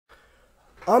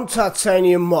I'm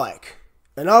Titanium Mike,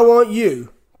 and I want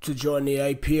you to join the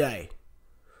APA.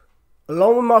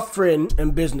 Along with my friend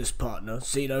and business partner,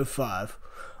 Xeno5,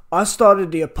 I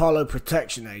started the Apollo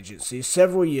Protection Agency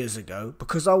several years ago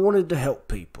because I wanted to help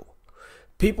people.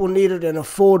 People needed an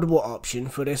affordable option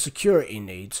for their security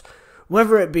needs,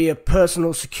 whether it be a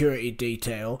personal security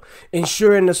detail,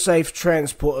 ensuring the safe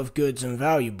transport of goods and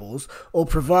valuables, or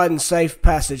providing safe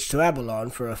passage to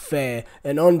Abalon for a fair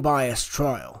and unbiased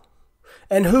trial.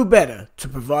 And who better to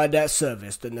provide that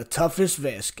service than the toughest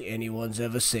Vesk anyone's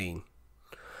ever seen?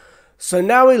 So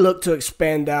now we look to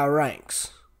expand our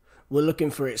ranks. We're looking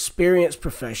for experienced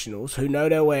professionals who know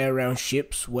their way around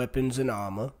ships, weapons, and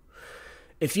armor.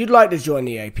 If you'd like to join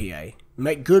the APA,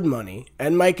 make good money,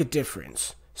 and make a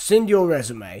difference, send your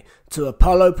resume to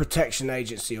Apollo Protection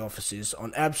Agency offices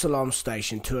on Absalom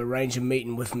Station to arrange a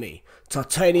meeting with me,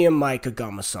 Titanium Mike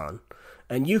Agama-san,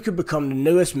 and you could become the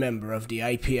newest member of the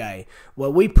APA, where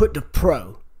we put the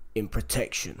pro in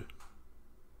protection.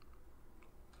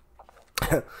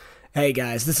 Hey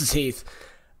guys, this is Heath.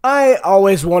 I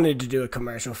always wanted to do a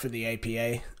commercial for the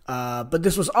APA, but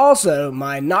this was also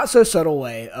my not-so-subtle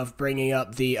way of bringing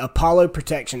up the Apollo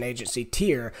Protection Agency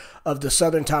tier of the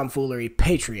Southern Time Foolery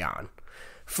Patreon.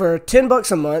 For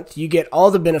 $10 a month, you get all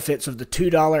the benefits of the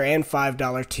 $2 and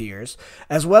 $5 tiers,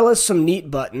 as well as some neat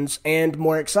buttons and,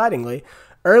 more excitingly,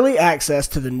 early access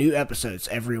to the new episodes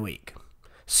every week.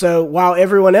 So while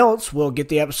everyone else will get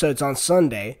the episodes on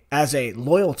Sunday as a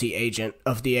loyalty agent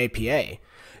of the APA,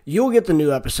 you'll get the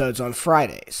new episodes on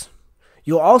Fridays.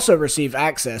 You'll also receive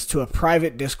access to a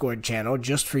private Discord channel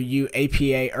just for you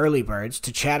APA early birds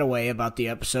to chat away about the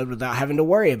episode without having to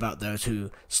worry about those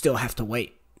who still have to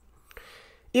wait.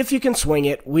 If you can swing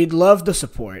it, we'd love the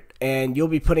support, and you'll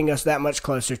be putting us that much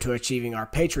closer to achieving our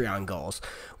Patreon goals,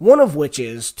 one of which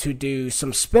is to do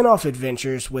some spin-off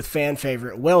adventures with fan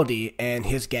favorite Weldy and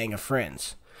his gang of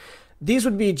friends. These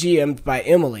would be GM'd by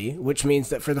Emily, which means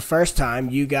that for the first time,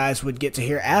 you guys would get to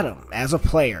hear Adam as a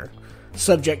player,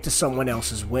 subject to someone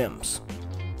else's whims.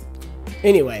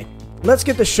 Anyway, let's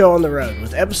get the show on the road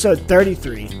with episode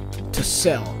 33, To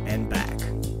Sell and Back.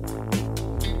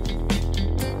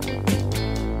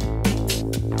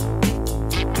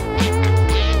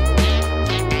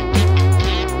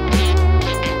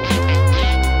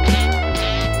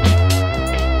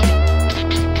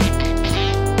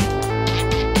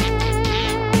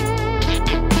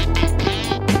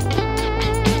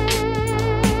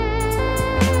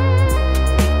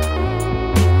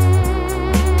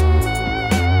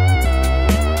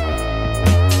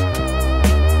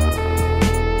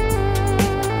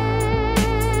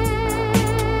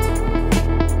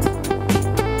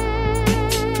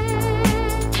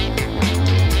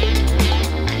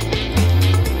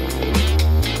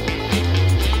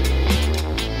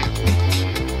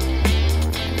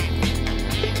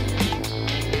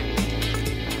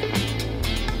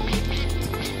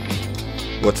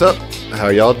 What's up? How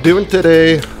y'all doing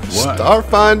today? What?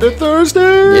 Starfinder Thursday!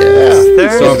 Yeah,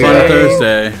 Starfinder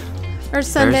Thursday. Or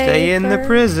Sunday Thursday in the for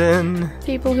prison.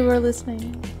 people who are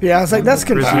listening. Yeah, I was like, that's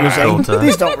confusing.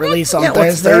 These don't release on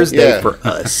Thursday. Thursday for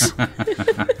us?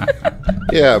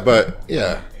 Yeah, but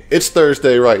yeah, it's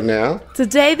Thursday right now. It's a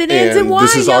day that ends in And Y,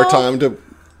 this is our y'all. time to.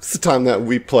 It's the time that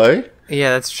we play.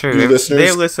 Yeah, that's true. You listeners,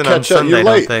 They listen on catch up. Sunday, You're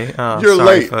late. don't they? Oh, You're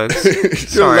sorry, late, folks. You're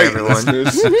Sorry, late, everyone.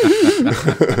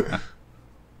 listeners.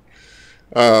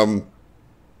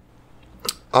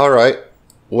 All right.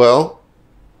 Well,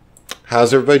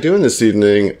 how's everybody doing this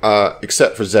evening?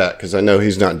 Except for Zach, because I know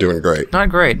he's not doing great. Not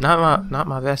great. Not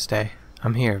my best day.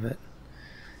 I'm here, but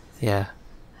yeah,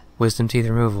 wisdom teeth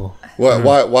removal.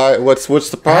 What? Why? What's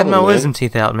the problem? I had my man? wisdom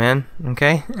teeth out, man.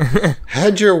 Okay.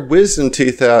 Had your wisdom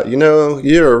teeth out. You know,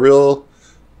 you're a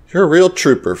real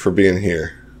trooper for being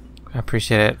here. I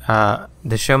appreciate it.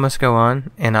 The show must go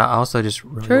on, and I also just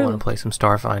really want to play some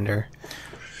Starfinder.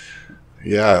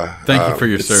 Yeah. Thank you for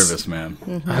your service,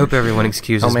 man. I hope everyone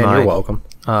excuses you're welcome.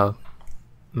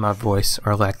 My voice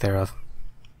or lack thereof.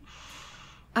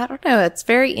 I don't know. It's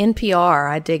very NPR.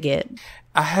 I dig it.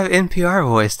 I have NPR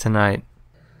voice tonight.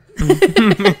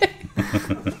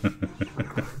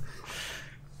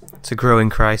 It's a growing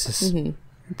crisis. Mm-hmm.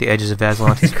 At the edges of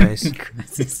Aslante's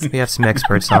space. We have some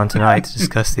experts on tonight to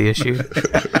discuss the issue. I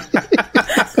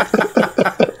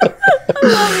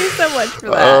love you so much for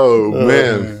that. Oh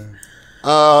man.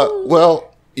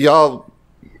 Well, y'all,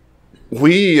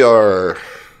 we are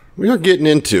getting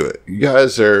into it. You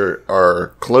guys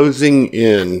are closing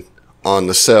in on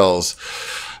the cells,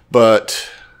 but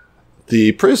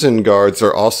the prison guards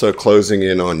are also closing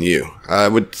in on you. I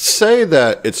would say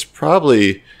that it's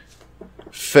probably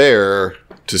fair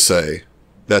to say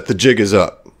that the jig is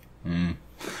up.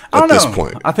 at this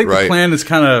point. I think right? the plan is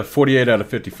kind of 48 out of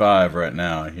 55 right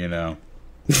now, you know.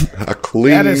 A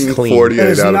clean, clean. 48 That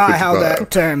is out of not 55. how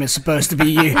that term is supposed to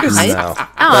be used. No.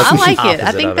 I like it. I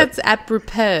opposite think of it. that's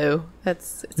apropos.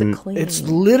 It's a clean. It's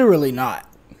literally not.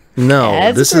 No,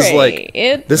 That's this is like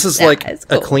great. this is like It's a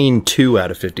cool. clean 2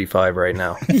 out of 55 right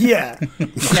now. Yeah.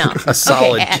 No. A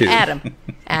solid okay, 2.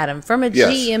 Adam, from a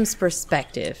Yes. GM's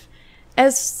perspective,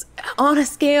 as on a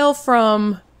scale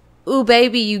from "Ooh,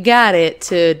 baby, you got it"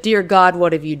 to "Dear God,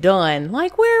 what have you done?"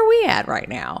 Like, where are we at right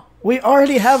now? We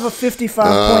already have a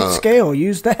 55-point scale.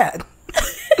 Use that.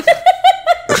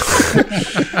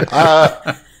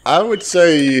 I would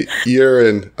say you're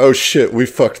in, oh shit, we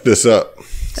fucked this up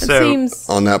That So- seems.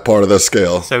 on that part of the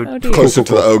scale. So Oh, dear. Closer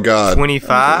to the oh god.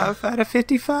 25 out of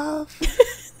 55.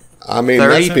 I mean,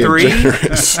 that's being 33?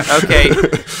 generous. Okay.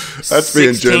 That's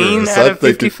being 16 generous. out I of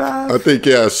think 55? I think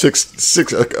yeah,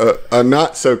 a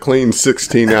not so clean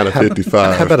 16 out of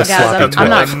 55. How about a Guys, sloppy I'm 12?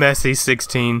 not- A messy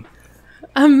 16.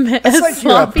 It's like your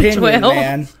sloppy opinion, 12.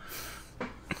 man.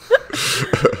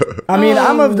 I mean,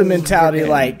 I'm of the mentality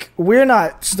like we're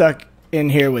not stuck in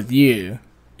here with you.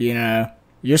 You know,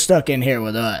 you're stuck in here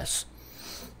with us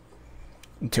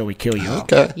until we kill you. all.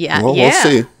 Okay. Yeah, Well, yeah.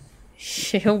 we'll see.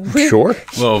 Sure.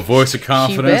 Little voice of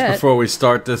confidence bet. before we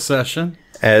start this session.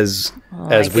 As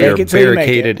I we fake are it till you make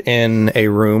barricaded in a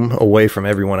room away from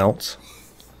everyone else.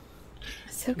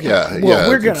 It's okay. Yeah, Well, yeah.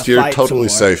 we're gonna you're fight totally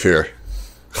some more. safe here.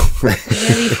 We're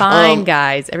gonna be fine,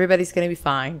 guys. Everybody's gonna be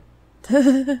fine.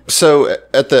 So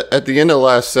at the end of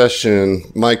last session,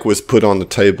 Mike was put on the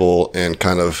table and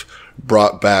kind of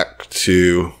brought back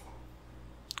to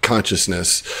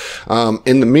consciousness.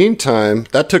 In the meantime,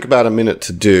 that took about a minute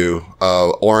to do.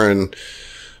 Oren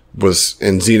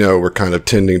and Zeno were kind of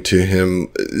tending to him.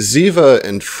 Zeva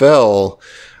and Fel,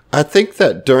 I think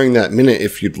that during that minute,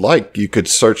 if you'd like, you could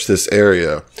search this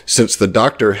area since the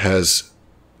doctor has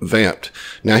vamped.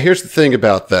 Now, here's the thing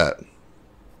about that.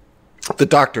 The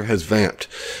doctor has vamped,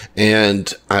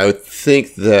 and I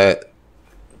think that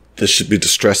this should be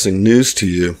distressing news to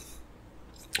you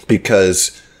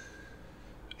because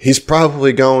he's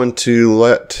probably going to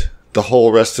let the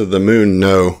whole rest of the moon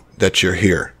know that you're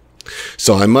here.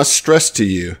 So I must stress to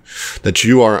you that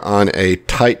you are on a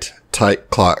tight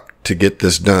clock to get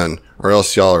this done, or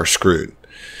else y'all are screwed.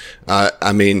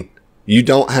 I mean, you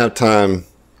don't have time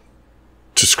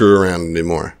to screw around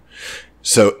anymore.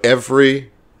 So every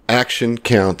action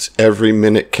counts, every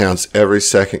minute counts, every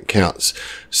second counts.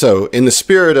 So in the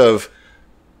spirit of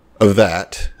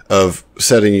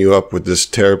setting you up with this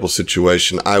terrible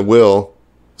situation, I will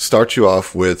start you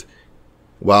off with,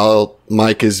 while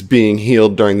Mike is being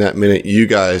healed during that minute, you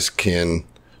guys can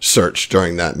search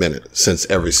during that minute, since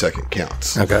every second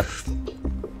counts. Okay.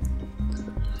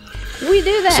 We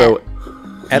do that. So,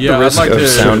 at Yeah, the I'd risk like of to-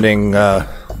 sounding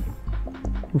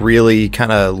really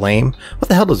kind of lame, what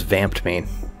the hell does vamped mean?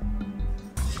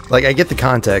 Like, I get the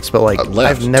context, but like,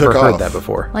 left, I've never took heard off. that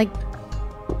before. like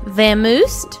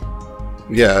vamoosed.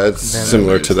 Yeah, it's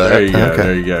similar to that. There you go. Okay.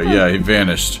 There you go. Yeah, he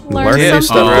vanished. Learn Learning new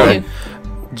something stuff, new. bro.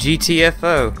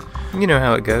 GTFO. You know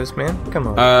how it goes, man. Come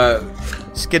on.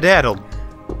 Skedaddled.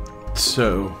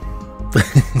 So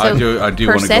I do want to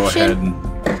go perception?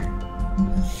 ahead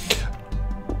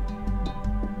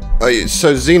and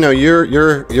So Zeno,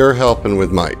 you're helping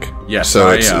with Mike. Yes, So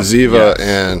I it's am. Zeva Yes.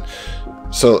 and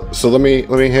so let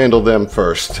me handle them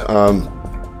first.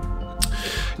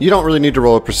 You don't really need to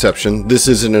roll a perception. This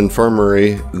is an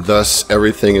infirmary, thus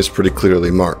everything is pretty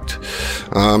clearly marked.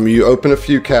 You open a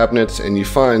few cabinets and you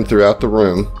find throughout the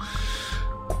room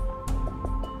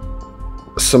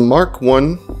some Mark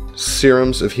 1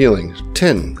 serums of healing,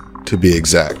 10 to be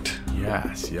exact.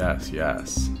 yes.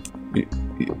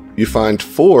 You find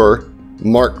 4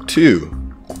 Mark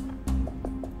 2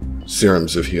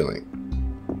 serums of healing.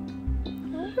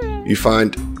 You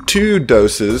find 2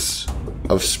 doses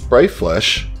of spray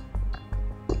flesh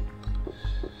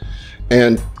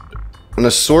and an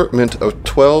assortment of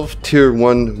 12 tier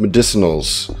 1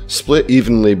 medicinals split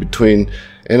evenly between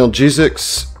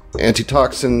analgesics,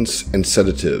 antitoxins, and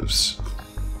sedatives.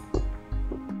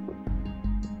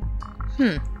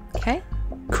 Okay.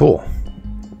 Cool.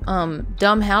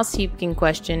 Dumb housekeeping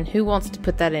question. Who wants to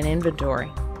put that in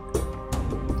inventory?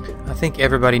 I think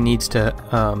everybody needs to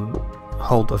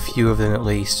hold a few of them at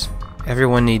least.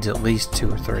 Everyone needs at least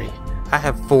 2 or 3. I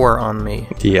have 4 on me.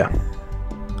 Yeah.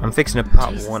 I'm fixing to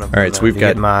pop one of them. All right, so though, we've to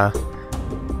got- get my.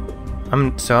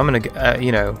 I'm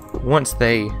gonna once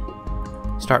they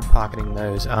start pocketing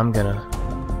those, I'm gonna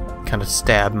kind of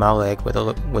stab my leg with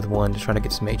one to try to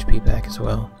get some HP back as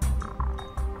well.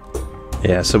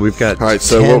 Yeah, so we've got. All right,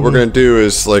 so 10 what we're going to do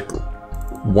is, like,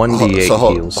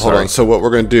 1d8 heals. Hold on. So what we're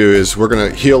going to do is we're going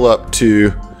to heal up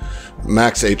to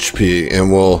max HP,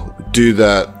 and we'll do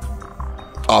that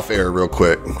off air real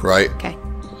quick, right? Okay.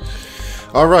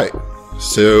 All right.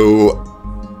 So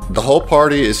the whole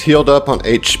party is healed up on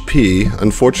HP.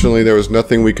 Unfortunately, there was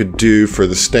nothing we could do for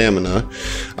the stamina.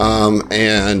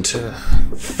 And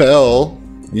Fell,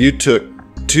 you took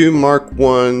 2 Mark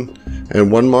 1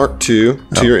 and 1 Mark 2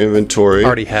 to your inventory. I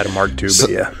already had a Mark 2, but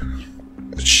yeah.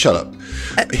 Shut up.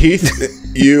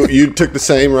 Heath, you took the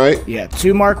same, right? Yeah,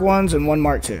 2 Mark 1s and 1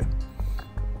 Mark 2.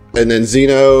 And then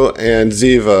Zeno and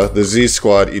Zeva, the Z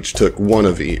Squad, each took 1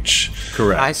 of each.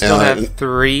 Correct. I still have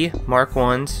 3 Mark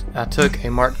 1s. I took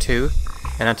a Mark 2,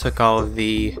 and I took all of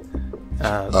the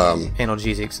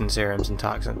analgesics and serums and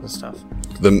toxins and stuff.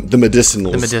 The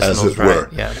medicinals, as it right, were.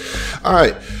 Yeah. All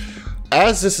right.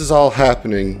 As this is all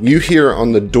happening, you hear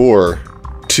on the door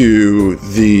to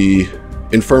the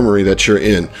infirmary that you're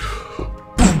in.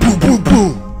 Boom, boom, boom,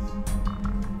 boom.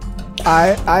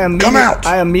 Come out!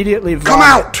 I immediately vomit. Come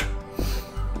out!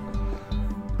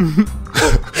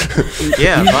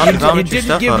 Yeah, You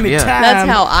didn't give me time. That's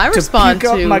how I respond pick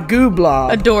up to my goo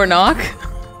blob. a door knock.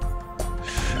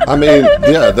 I mean,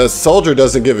 yeah, the soldier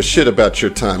doesn't give a shit about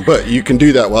your time, but you can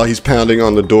do that while he's pounding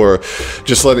on the door.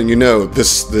 Just letting you know,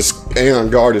 this Aeon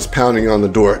guard is pounding on the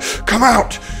door. Come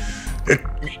out!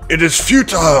 It is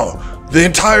futile. The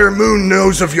entire moon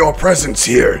knows of your presence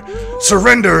here.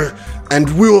 Surrender, and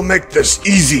we will make this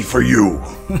easy for you.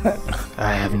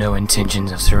 I have no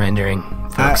intentions of surrendering,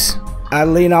 folks. I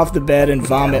lean off the bed and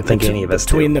vomit think any of us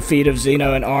between the feet of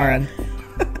Zeno and Aaron.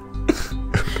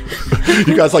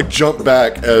 You guys like jump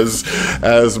back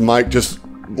as Mike just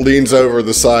leans over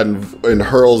the side and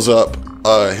hurls up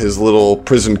his little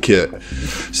prison kit.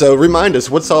 So remind us,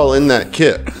 what's all in that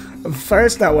kit?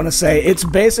 First, I want to say it's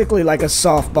basically like a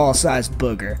softball-sized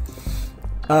booger.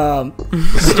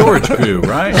 Storage poo,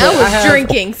 right? I was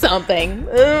drinking something.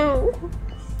 Ooh.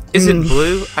 Is it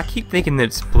blue? I keep thinking that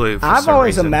it's blue for I've some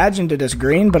always reason. imagined it as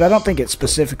green, but I don't think it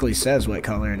specifically says what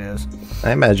color it is.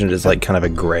 I imagine it's like kind of a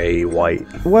gray, white.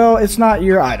 Well, it's not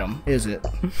your item, is it?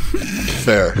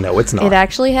 Fair. No, it's not. It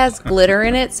actually has glitter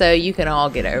in it, so you can all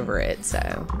get over it.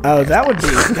 So. Oh, that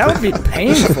would be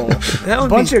painful. That would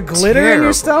Bunch be of glitter in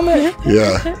your terrible. stomach.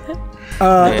 Yeah.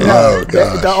 No,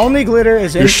 gosh. the only glitter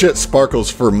is in. Your shit sparkles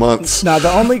for months. No,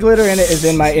 the only glitter in it is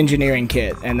in my engineering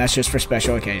kit, and that's just for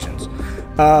special occasions.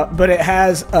 But it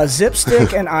has a zip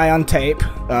stick and ion tape.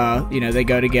 They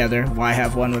go together. Why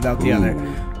have one without the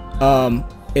other?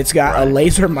 It's got a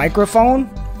laser microphone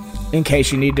in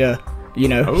case you need to,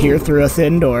 hear through a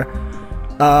thin door.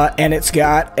 And it's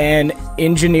got an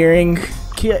engineering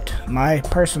kit, my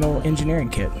personal engineering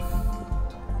kit.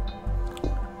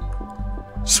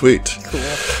 Sweet. Cool.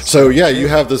 So yeah, you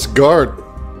have this guard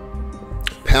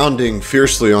pounding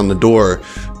fiercely on the door,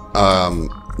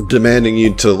 demanding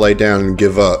you to lay down and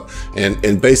give up,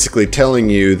 and basically telling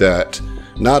you that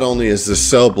not only is this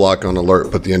cell block on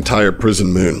alert, but the entire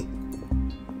prison moon.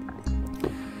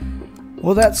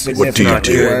 Well, that's What do you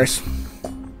significantly do? worse.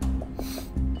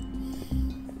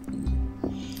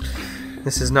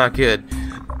 This is not good.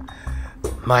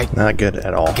 Mike, Not good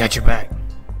at all. got your back.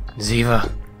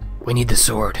 Zeva, we need the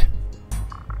sword.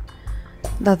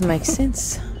 That makes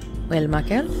sense. Well,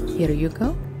 Michael, here you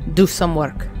go. Do some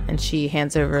work. And she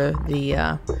hands over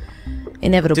the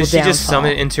inevitable Does she downfall. just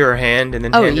summon it into her hand and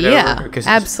then Oh, hand it yeah. over? 'Cause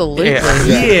Absolutely.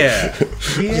 Yeah.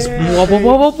 Whoop, whoop,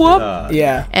 whoop, whoop, whoop.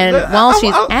 Yeah. And while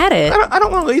she's at it... I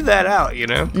don't want to leave that out,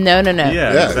 No.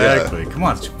 Yeah, exactly. Come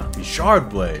on, it's a fucking shard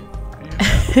blade.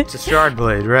 It's a shard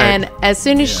blade, right? And as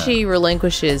soon as she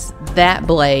relinquishes that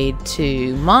blade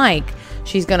to Mike,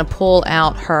 she's going to pull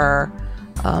out her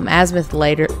azimuth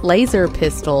laser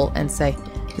pistol and say,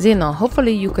 Zeno,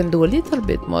 hopefully you can do a little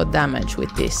bit more damage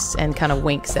with this, and kind of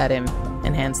winks at him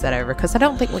and hands that over, because I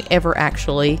don't think we ever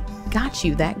actually got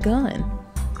you that gun.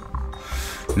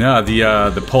 No, the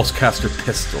pulsecaster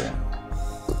pistol.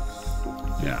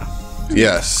 Yeah.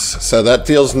 Yes. So that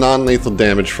deals non-lethal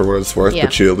damage for what it's worth, Yeah.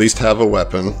 but you at least have a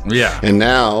weapon. Yeah. And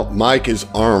now Mike is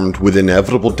armed with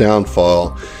inevitable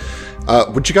downfall.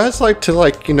 Would you guys like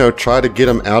to try to get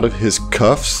him out of his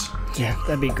cuffs? Yeah,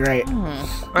 that'd be great. oh,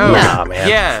 Nah, man.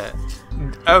 yeah.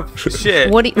 Oh,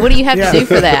 shit. What do you have to do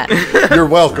for that? You're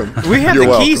welcome. We have You're the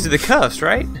welcome. keys to the cuffs,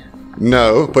 right?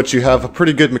 No, but you have a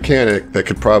pretty good mechanic that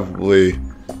could probably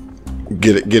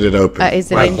get it open.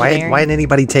 Is it Why engineering? ain't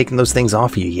anybody taking those things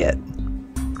off you yet?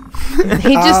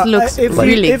 He just looks if you-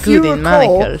 really if you good in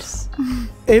recall- manacles.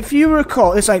 If you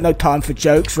recall, this ain't no time for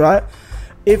jokes, right?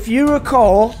 If you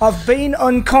recall, I've been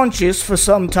unconscious for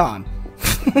some time.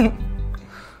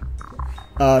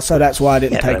 So that's why I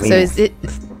didn't Yeah, but take I it. mean- So is it...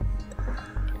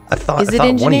 I thought Is it one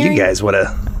of you engineering? guys would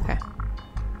have. Okay.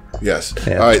 Yes.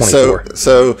 Yeah, All right. 24.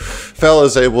 So Fel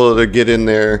is able to get in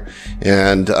there,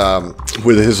 and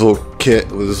with his little kit,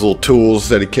 with his little tools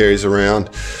that he carries around,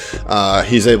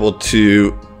 he's able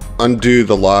to undo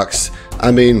the locks.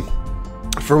 I mean,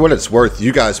 for what it's worth,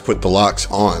 you guys put the locks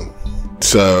on,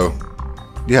 so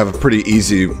you have a pretty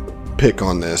easy pick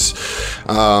on this.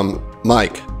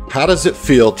 Mike, how does it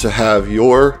feel to have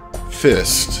your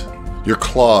fist, your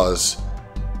claws,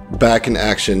 back in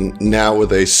action now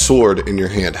with a sword in your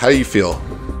hand? How do you feel?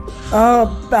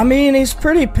 I mean, he's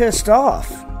pretty pissed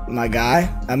off, my guy.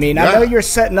 I mean, I know you're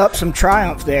setting up some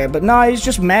triumph there, but no, he's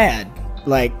just mad.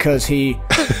 Like, because he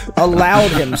allowed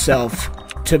himself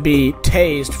to be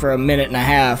tased for a minute and a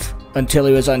half until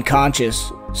he was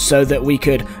unconscious so that we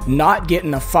could not get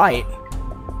in a fight,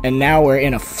 and now we're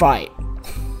in a fight.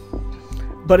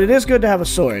 But it is good to have a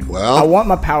sword. Well, I want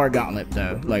my power gauntlet,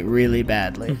 though, like, really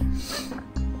badly.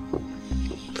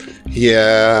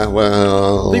 Yeah,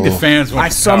 well, I think the fans want I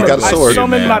summoned- your power I glove,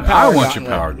 summoned man. my power I want your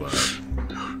gauntlet. power glove.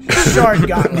 Shard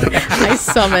gauntlet. I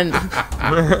summoned.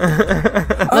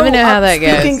 Let me know how that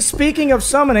goes. Speaking of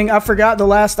summoning, I forgot the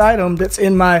last item that's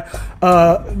in my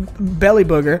belly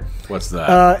booger. What's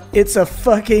that? It's a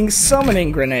fucking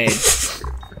summoning grenade. That's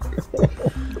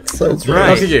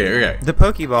right. Okay. The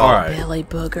Pokeball. All right. Belly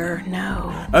booger,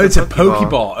 no. Oh, it's a Pokeball.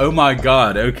 Pokeball. Oh my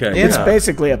god. Okay. Yeah. It's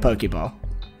basically a Pokeball.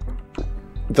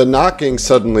 the knocking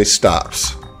suddenly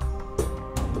stops.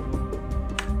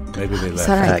 Maybe they It's left.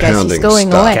 alright, guys. He's Pounding going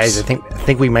stuff. away. Guys, I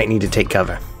think we might need to take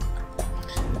cover.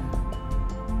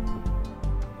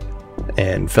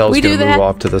 And Fel's We do gonna move that?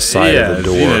 off to the side of the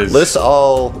door. Yes. Let's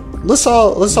all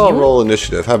roll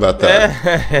initiative. How about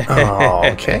that? Oh,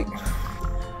 okay.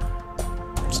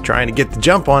 Just trying to get the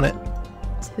jump on it.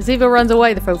 Zeva runs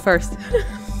away the first.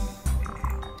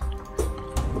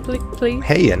 Please.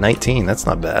 Hey, a 19. That's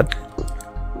not bad.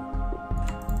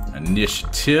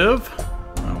 Initiative.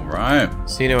 All right.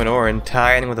 Cino and Orin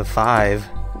tying with a 5.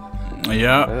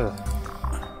 Yeah.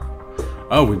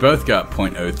 Oh, we both got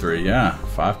 .03. Yeah,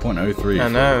 5.03. I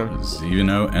know. for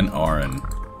Zeno and Orin.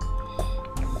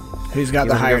 Who's got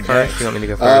You the want me higher to go first? dex? You want me to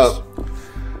go first?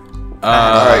 all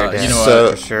right, you You know so-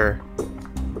 what? For sure.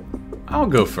 I'll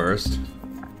go first.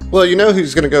 Well, you know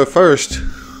who's going to go first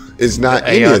is not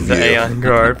any Aeon, of the you. Aeon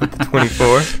guard with the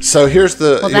 24. So here's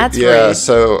the Well, that's yeah. rude.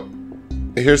 So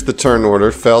here's the turn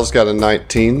order. Fel's got a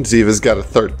 19, Zeva's got a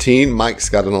 13, Mike's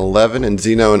got an 11, and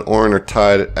Zeno and Orin are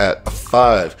tied at a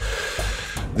 5.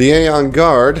 The Aeon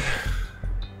guard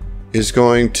is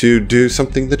going to do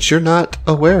something that you're not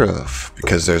aware of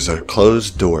because there's a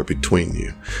closed door between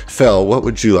you. Fel, what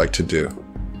would you like to do?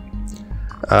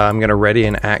 I'm going to ready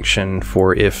an action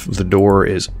for if the door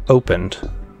is opened.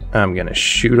 I'm going to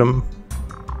shoot him.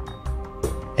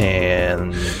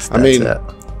 And that's I mean, it.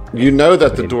 you know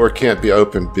that the door can't be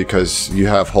opened because you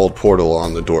have hold portal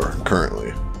on the door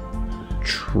currently.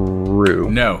 True.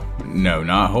 No,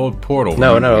 not hold portal.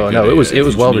 No. It was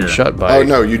It's welded engineer. shut by. Oh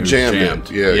no, you It was jammed jammed.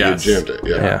 it. Yeah, Yes. you jammed it.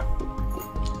 Yeah. Yeah.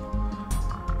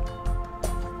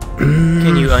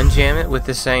 Can you unjam it with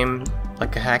the same,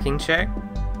 like a hacking check?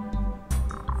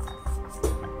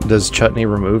 Does Chutney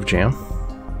remove jam?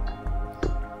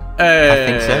 Hey.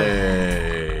 think so.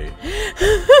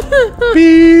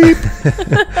 Beep.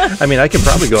 I mean, I can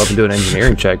probably go up and do an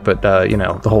engineering check, but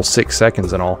the whole 6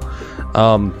 seconds and all.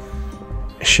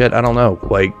 Shit, I don't know.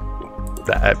 Like,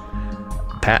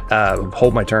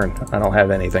 hold my turn. I don't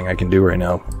have anything I can do right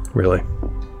now, really.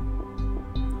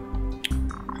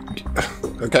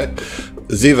 Okay.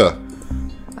 Zeva.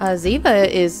 Zeva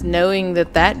is knowing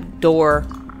that door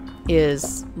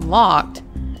is locked,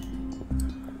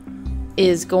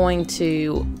 is going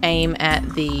to aim at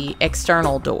the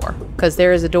external door because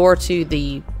there is a door to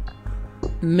the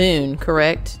moon,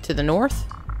 correct? To the north?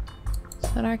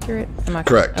 Is that accurate? Am I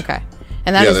Correct. Okay.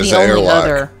 And that Yeah, is there's the an only airlock.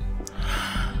 other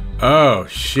Oh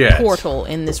shit. portal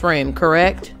in this room,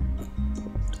 correct?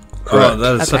 Oh,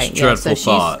 that is such a So dreadful she's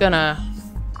thought. gonna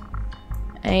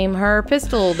aim her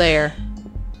pistol there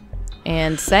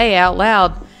and say out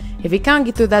loud, if he can't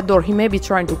get through that door, he may be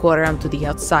trying to go around to the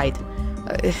outside.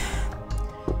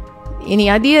 Any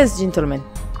ideas, gentlemen?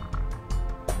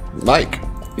 Mike,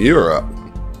 you're up.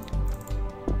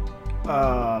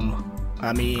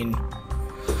 I mean,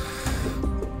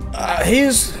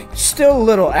 he's still a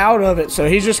little out of it, so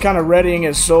he's just kind of readying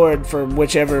his sword for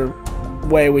whichever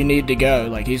way we need to go.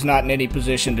 Like, he's not in any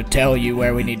position to tell you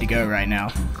where we need to go right now.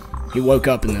 He woke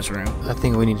up in this room. I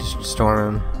think we need to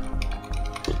storm him.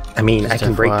 I mean, Just I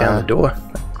can break down FYI. the door.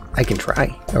 I can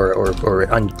try, or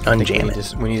unjam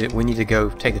it. We need to go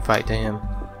take the fight to him.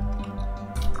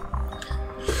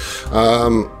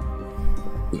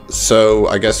 So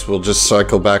I guess we'll just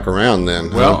cycle back around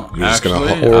then. Well, You're just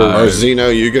actually, or Zeno,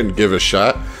 you can give it a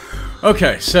shot.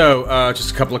 Okay, so just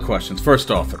a couple of questions.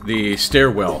 First off, the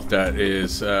stairwell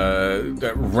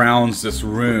that rounds this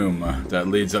room that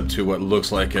leads up to what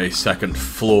looks like a second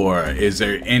floor. Is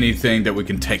there anything that we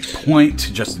can take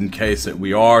point just in case that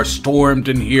we are stormed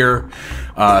in here?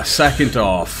 Second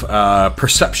off,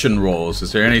 perception rolls.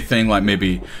 Is there anything like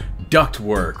maybe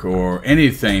ductwork or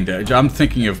anything that I'm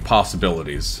thinking of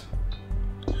possibilities?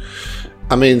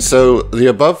 I mean, so the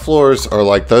above floors are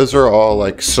like, those are all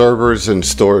like servers and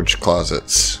storage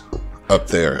closets up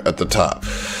there at the top.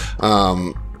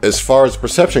 As far as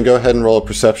perception, go ahead and roll a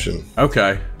perception.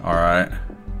 Okay, all right.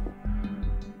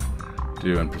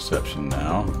 Doing perception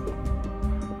now.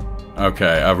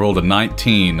 Okay, I rolled a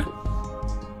 19.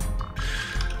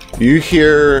 You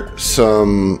hear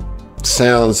some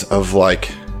sounds of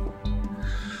like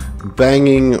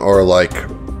banging or like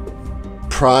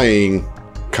prying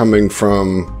coming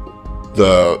from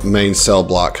the main cell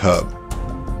block hub.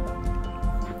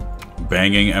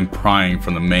 Banging and prying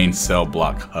from the main cell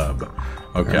block hub.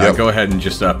 Okay, Yep. I'll go ahead and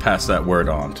just pass that word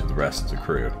on to the rest of the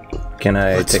crew. Can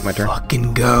I take my turn?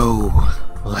 Fucking go.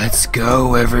 Let's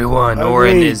go, everyone. Agreed.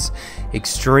 Orin is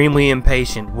extremely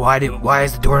impatient. Why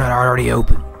is the door not already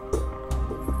open?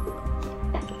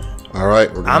 All right,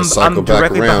 we're going to cycle I'm back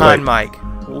directly around. behind Mike.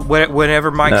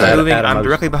 Whenever Mike's No, moving, Adam, I'm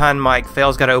directly behind Mike.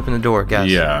 Phil's got to open the door, guys.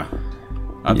 Yeah.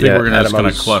 I think Yeah, we're just Adam, going I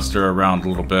to was- cluster around a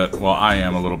little bit. Well, I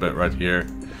am a little bit right here.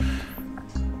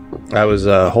 I was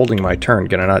holding my turn.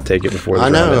 Can I not take it before the I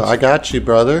know, round ends? I got you,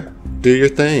 brother. Do your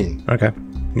thing. Okay.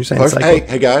 You're saying cycle?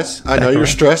 Hey guys, I know you're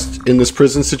stressed in this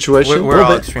prison situation. We're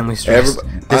all extremely stressed.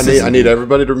 I need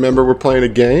everybody to remember we're playing a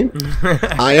game.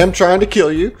 I am trying to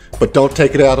kill you, but don't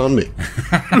take it out on me.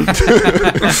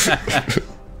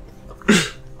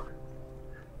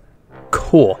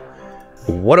 Cool.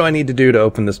 What do I need to do to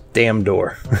open this damn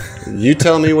door? You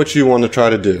tell me what you want to try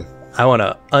to do. I want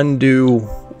to undo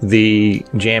the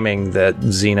jamming that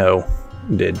Zeno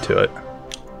did to it.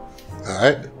 All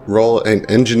right, roll an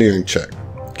engineering check.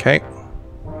 Okay.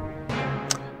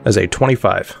 As a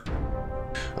 25.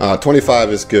 25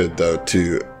 is good though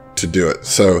to do it.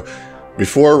 So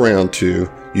before round 2,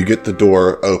 you get the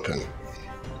door open.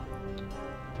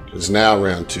 It's now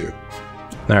round 2.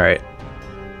 All right.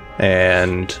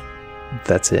 And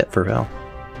that's it for Val.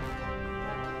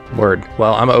 Word.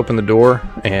 Well, I'm going to open the door,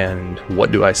 and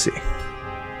what do I see?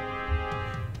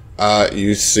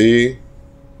 You see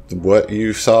what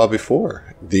you saw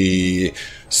before, the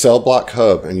cell block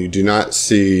hub, and you do not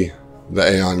see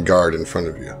the Aeon guard in front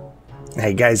of you.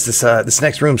 Hey, guys, this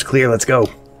next room's clear. Let's go.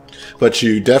 But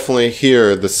you definitely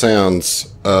hear the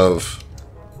sounds of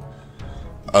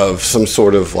some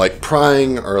sort of like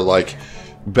prying or like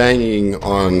banging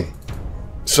on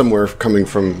somewhere coming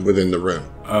from within the room.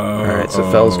 All right, so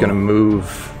Fel's going to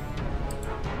move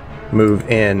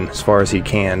in as far as he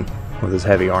can with his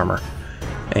heavy armor.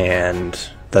 And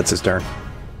that's his turn.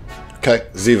 Okay,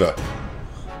 Zeva.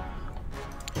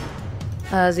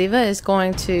 Zeva is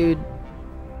going to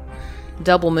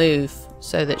double move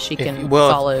so that she can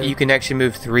follow. You can actually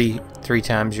move three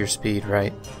times your speed,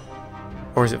 right?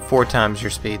 Or is it 4 times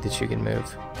your speed that you can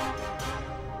move?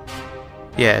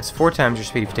 Yeah, it's 4 times your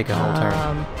speed if you take a whole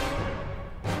turn.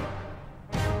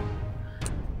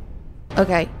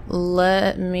 Okay,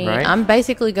 let me. Right? I'm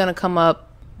basically going to come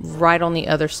up right on the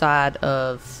other side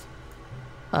of,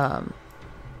 or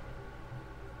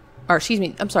excuse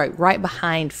me, I'm sorry, right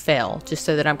behind Fel, just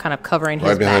so that I'm kind of covering his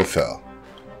Right behind back. Fel.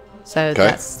 So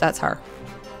Okay. that's her.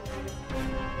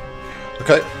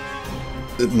 Okay.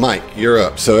 Mike, you're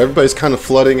up. So everybody's kind of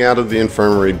flooding out of the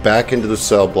infirmary back into the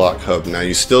cell block hub. Now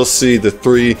you still see the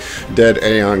 3 dead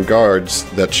Aeon guards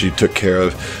that you took care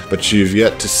of, but you've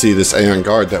yet to see this Aeon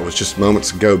guard that was just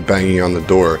moments ago banging on the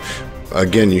door.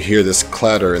 Again, you hear this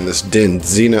clatter and this din.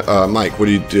 Mike, what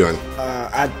are you doing?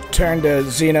 I turn to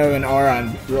Zeno and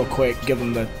Aron real quick, give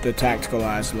them the tactical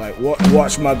eyes, like,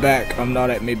 watch my back, I'm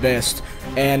not at my best.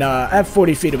 And I have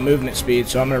 40 feet of movement speed,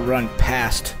 so I'm going to run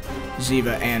past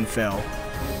Zeva and Fel.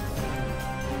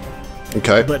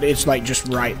 Okay. But it's like just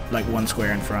right, like 1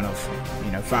 square in front of,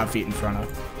 5 feet in front of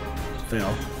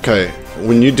Fel. Okay.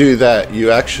 When you do that,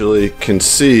 you actually can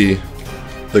see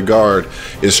the guard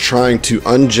is trying to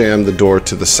unjam the door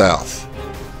to the south.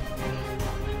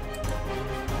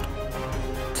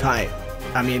 Tight.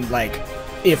 I mean, like,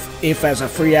 if as a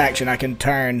free action I can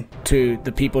turn to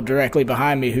the people directly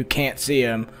behind me who can't see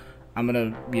him, I'm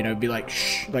gonna, be like,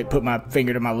 shh, like put my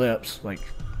finger to my lips, like,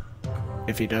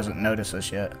 if he doesn't notice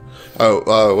us yet.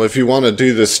 Oh, if you want to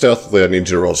do this stealthily, I need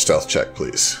you to roll a stealth check,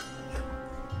 please.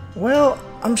 Well,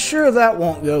 I'm sure that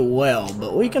won't go well,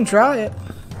 but we can try it.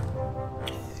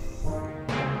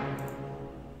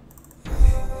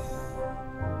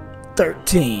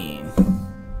 $13.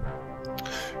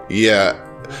 Yeah,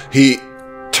 he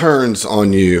turns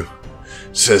on you,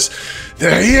 says,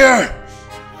 "They're here!"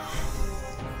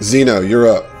 Zeno, you're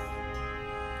up.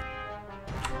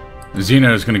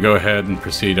 Zeno is going to go ahead and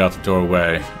proceed out the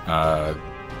doorway,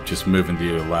 just moving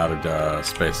the allotted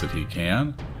space that he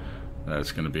can.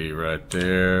 That's going to be right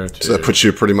there. So that puts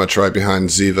you pretty much right behind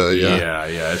Zeva, yeah?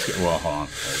 Yeah. Well, hold on.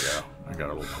 There we go. I got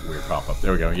a little weird pop-up.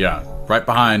 There we go. Yeah, right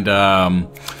behind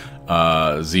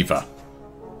Zeva.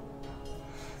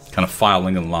 Kind of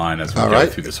filing in line as we go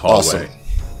through this hallway. Awesome.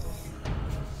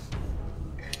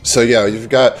 So yeah, you've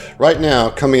got, right now,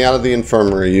 coming out of the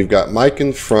infirmary, you've got Mike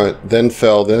in front, then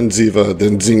Fel, then Zeva,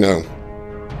 then Zeno.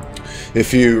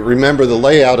 If you remember the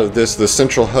layout of this, the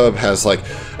central hub has like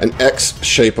an X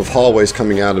shape of hallways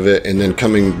coming out of it, and then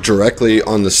coming directly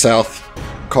on the south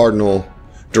cardinal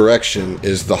direction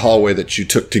is the hallway that you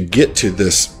took to get to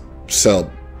this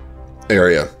cell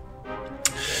area.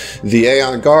 The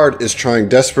Aeon guard is trying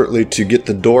desperately to get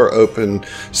the door open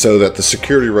so that the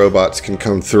security robots can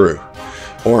come through.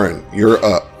 Oren, you're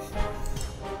up.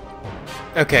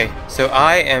 Okay, so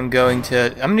I'm going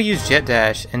to use Jet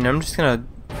Dash, and I'm just going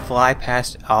to fly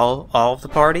past all of the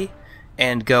party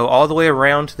and go all the way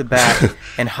around to the back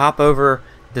and hop over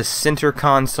the center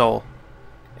console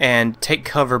and take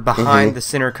cover behind the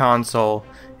center console,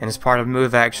 and as part of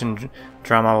move action,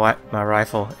 draw my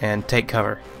rifle and take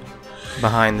cover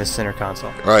behind the center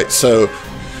console. All right, so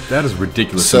that is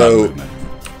ridiculous. So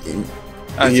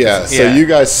you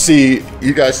guys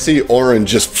see Oren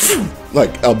just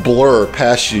like a blur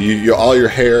past you. All your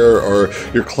hair or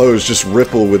your clothes just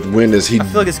ripple with wind as he. I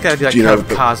feel like it's got to be like kind of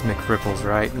cosmic ripples,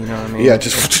 right? You know what I mean? Yeah,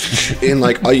 just in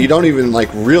like you don't even like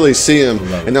really see him,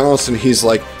 and then all of a sudden he's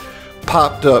like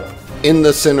popped up in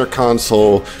the center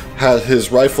console, has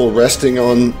his rifle resting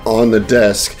on the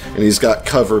desk, and he's got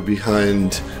cover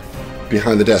behind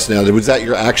the desk. Now, was that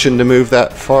your action to move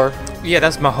that far? Yeah,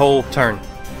 that's my whole turn.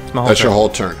 That's your whole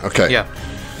turn. Okay. Yeah.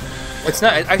 It's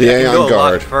not. I can go a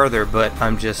lot further, but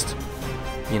I'm just,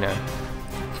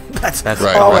 That's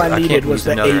right. All I needed was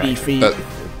the 80 feet.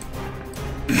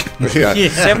 Yeah.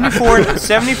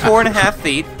 74 and a half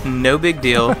feet. No big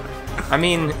deal. I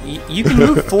mean, you can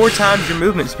move 4 times your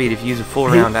movement speed if you use a full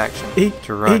round action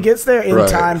to run. He gets there in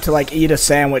time to like eat a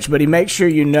sandwich, but he makes sure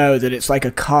you know that it's like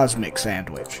a cosmic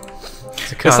sandwich.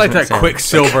 It's like that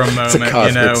Quicksilver moment, in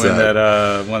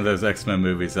that one of those X-Men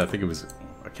movies. I think it was,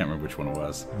 I can't remember which one it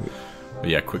was. But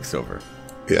yeah, Quicksilver.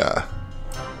 Yeah.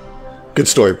 Good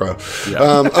story, bro.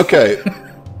 Yeah. Okay.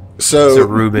 So it's a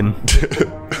Reuben.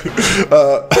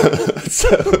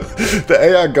 So the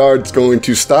AI guard's going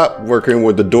to stop working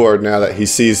with the door now that he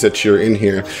sees that you're in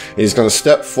here. And he's going to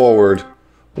step forward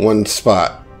 1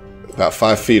 spot, about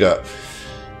 5 feet up.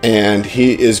 And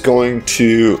he is going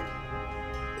to,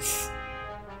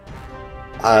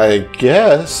 I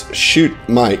guess, shoot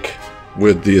Mike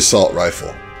with the assault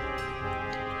rifle.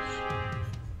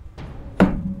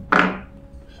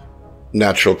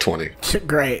 Natural 20.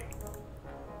 Great.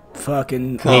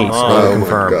 Fucking confirm.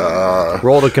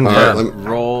 Roll to confirm.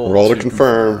 Roll to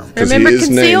confirm. Because he is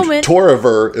named concealment.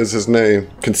 Toraver is his name.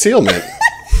 Concealment.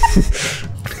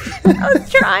 I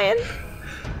was trying.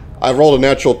 I rolled a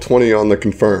natural 20 on the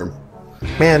confirm.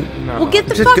 Man, Well, get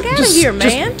the fuck out of here,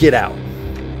 man. Just get out.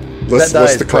 What's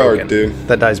the card, broken. dude?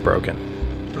 That die's broken.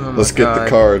 Let's get the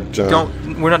card, John.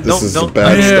 This is a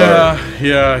bad start.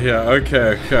 Yeah.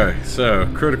 Okay. So,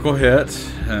 critical hit,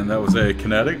 and that was a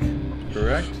kinetic,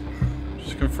 correct?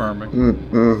 Just confirming.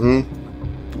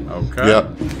 Mm-hmm. Okay.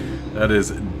 Yep. That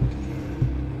is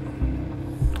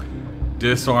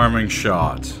disarming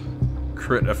shot.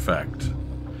 Crit effect.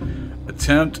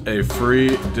 Attempt a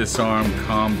free disarm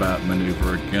combat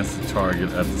maneuver against the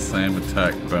target at the same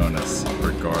attack bonus,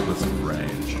 regardless of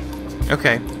range.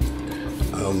 Okay.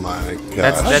 Oh my god.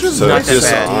 That's so not that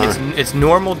disarm. bad. It's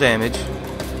normal damage.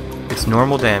 It's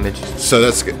normal damage. So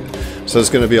it's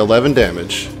going to be 11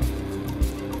 damage.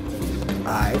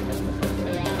 Alright.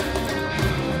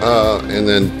 And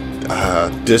then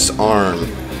disarm.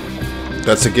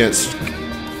 That's against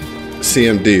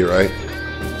CMD, right?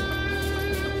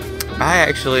 I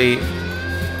actually...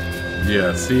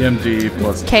 Yeah, CMD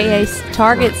plus KA 8.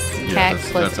 targets Yeah,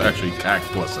 CAC plus that's actually CAC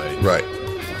plus 8. Right.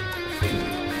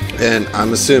 And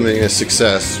I'm assuming a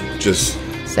success, just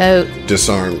So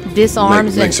disarm.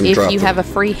 disarms, makes him and if drop you them. have a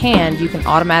free hand, you can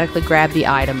automatically grab the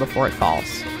item before it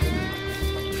falls.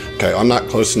 Okay, I'm not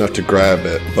close enough to grab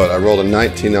it, but I rolled a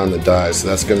 19 on the die, so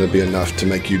that's going to be enough to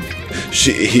make you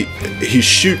he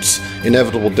shoots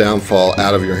inevitable downfall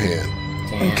out of your hand.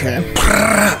 Okay.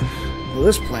 Well,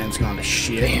 this plan's gone to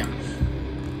shit. Damn.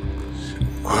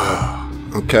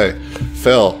 Okay,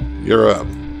 Fel, you're up.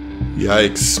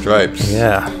 Yikes, Stripes.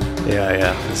 Yeah.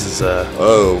 This is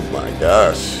Oh my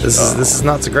gosh. this is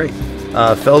not so great.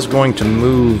 Fel's going to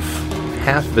move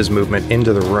half of his movement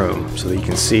into the room so that he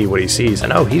can see what he sees.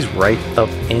 And he's right up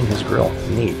in his grill.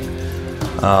 Neat.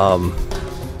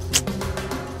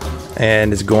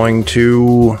 And is going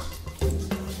to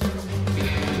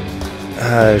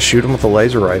shoot him with a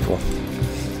laser rifle.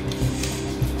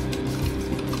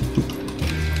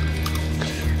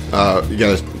 You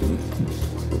guys.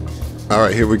 All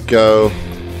right, here we go.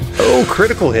 Oh,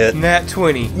 critical hit. Nat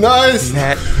 20. Nice.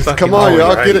 Nat fucking Come on,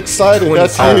 y'all, right. get excited. 20.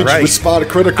 That's All huge. right. We spot a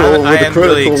critical I with a am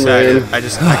really critical, excited. man.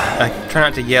 I try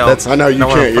not to yell. I know you I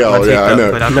wanna can't fuck my yell. teeth Yeah, I up,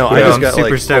 know. but I'm, No, you I know, just I'm got super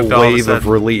like stoked a all of a wave of sudden.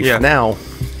 relief. Yeah. Now,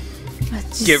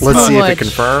 Get let's see if it much.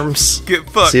 confirms. Get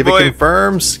fucked, See if it boy.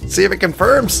 confirms. See if it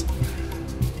confirms.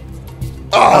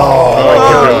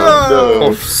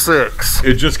 Oh, 6.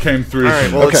 It just came through. All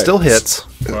right, well, Okay. it still hits.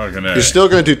 Fucking A. You're still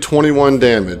going to do 21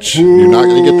 damage. You're not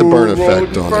going to get the burn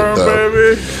effect on it,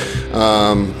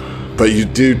 though. But you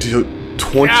do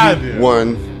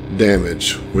 21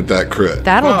 damage with that crit.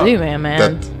 That'll do, man.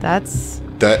 That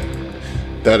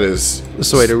is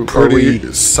So wait, are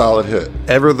pretty solid hit.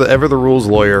 Ever the rules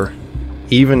lawyer,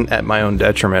 even at my own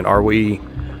detriment, are we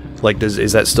like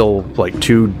is that still like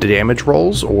 2 damage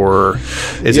rolls, or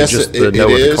is Yes, it just it the no of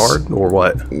the is. card, or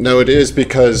what? No, it is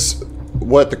because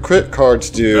what the crit cards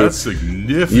do, That's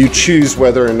significant. you choose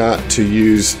whether or not to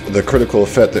use the critical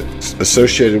effect that's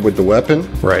associated with the weapon,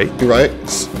 Right.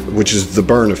 which is the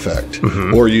burn effect,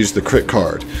 or use the crit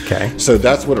card. Okay. So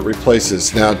that's what it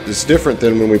replaces. Now, it's different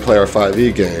than when we play our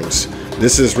 5e games.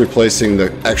 This is replacing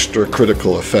the extra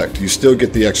critical effect. You still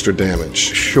get the extra damage.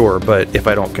 Sure, but if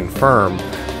I don't confirm,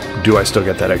 do I still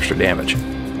get that extra damage?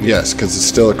 Yes, because it's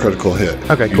still a critical hit.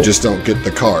 Okay, You cool. just don't get the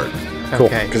card. Cool.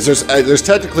 Okay. Because there's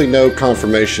technically no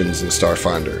confirmations in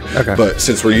Starfinder. Okay. But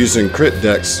since we're using crit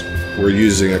decks, we're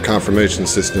using a confirmation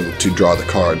system to draw the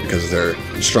card because they're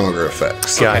stronger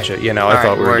effects. Gotcha. I All thought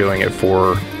right, we were word. doing it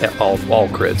for all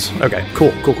crits. Okay,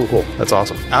 cool. That's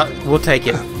awesome. We'll take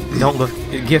it. Don't look.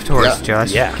 Gift horse, Yeah.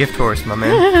 Josh. Yeah. Gift horse, my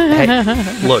man.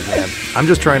 Hey, look, man, I'm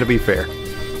just trying to be fair.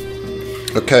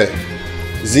 Okay.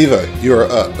 Zeva, you are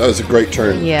up. That was a great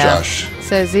turn, Yeah. Josh.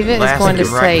 So Ziva is Blasting going to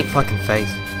him right in take. the fucking face.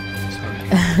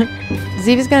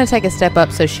 Ziva's going to take a step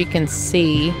up so she can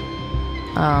see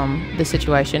the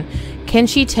situation. Can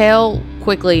she tell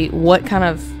quickly what kind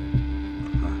of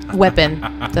weapon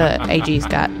the AG's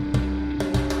got?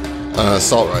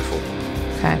 Assault rifle.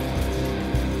 Okay.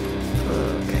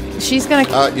 She's going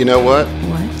to. You know what?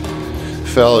 What?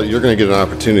 Fel, you're going to get an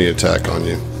opportunity attack on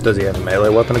you. Does he have a melee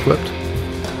weapon equipped?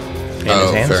 In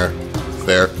his hands?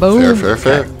 Fair. Boom.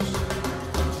 Fair.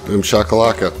 Boom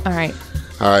shakalaka. All right.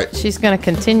 All right. She's going to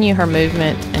continue her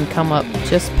movement and come up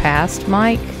just past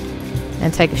Mike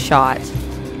and take a shot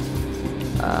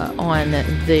on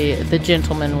the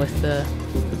gentleman with the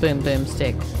boom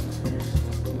stick.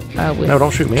 No,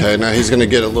 don't shoot me. Okay, now he's going to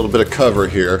get a little bit of cover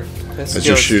here That's as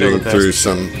you're still shooting the best. through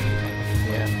some.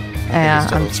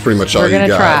 Yeah. It's pretty much all we're you gonna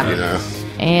got, try. you know.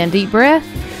 And deep breath.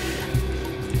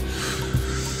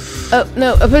 Oh,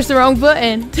 no, I pushed the wrong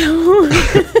button.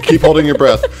 Keep holding your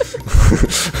breath.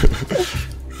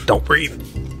 Don't breathe.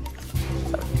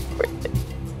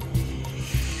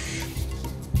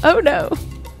 Oh, no.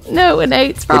 No, an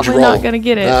 8's What'd you probably not roll? going to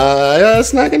get it. Yeah,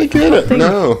 it's not going to get it.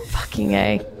 No. Fucking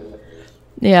A.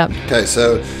 Yeah. Okay,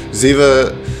 so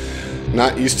Zeva,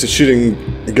 not used to shooting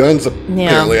guns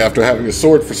apparently after having a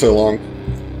sword for so long,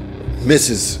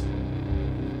 misses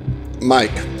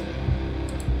Mike.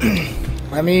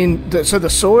 I mean, so the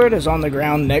sword is on the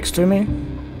ground next to me?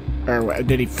 Or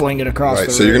did he fling it across Right,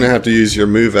 the so you're room? going to have to use your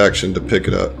move action to pick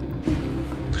it up.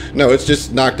 No, it's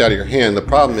just knocked out of your hand. The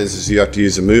problem is you have to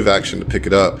use a move action to pick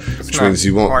it up, which not means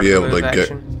you won't part be of able the to move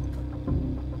get... action?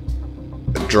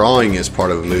 Drawing is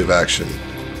part of a move action,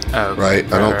 Oh, right?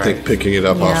 I don't think picking it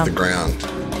up Yeah. off the ground.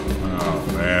 Oh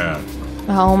man.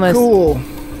 I almost, Cool.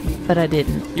 but I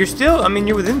didn't. You're still. I mean,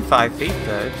 you're within 5 feet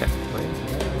though, technically.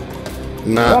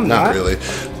 Not I'm not. really.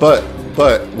 But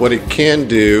what it can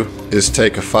do is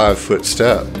take a 5-foot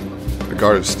step, a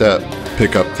guarded step,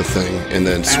 pick up the thing, and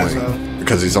then swing.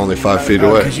 Because he's only 5 feet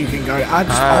away. Because you can guard. I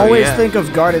just Oh, always yeah. think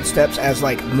of guarded steps as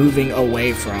like moving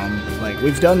away from. Like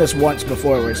we've done this once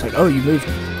before, where it's like, oh, you move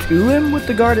to him with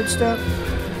the guarded step.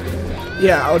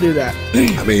 Yeah, I'll do that.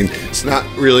 I mean, it's not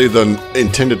really the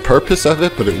intended purpose of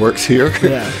it, but it works here.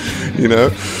 Yeah. You know?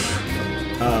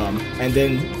 And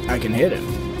then I can hit him.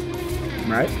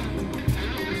 Right?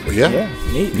 Yeah.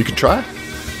 Neat. You can try.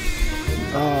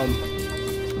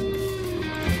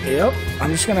 Yep.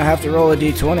 I'm just gonna have to roll a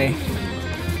d20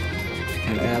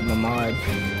 and add my mod.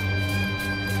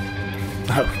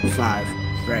 Oh, 5.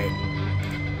 Great.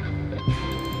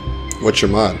 What's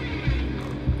your mod?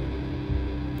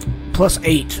 Plus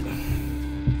 8.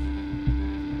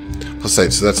 Plus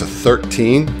 8, so that's a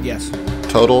 13 Yes.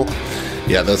 total.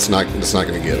 Yeah, that's not going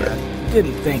to get her.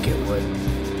 Didn't think it would.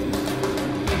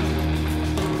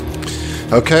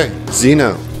 Okay,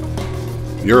 Zeno,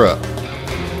 you're up.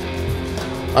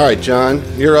 All right, John,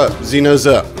 you're up. Zeno's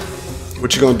up.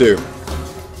 What you gonna do?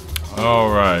 All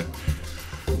right.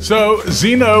 So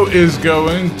Zeno is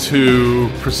going to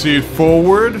proceed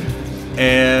forward,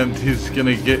 and he's going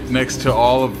to get next to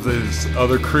all of his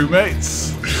other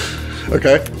crewmates.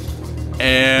 Okay.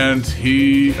 And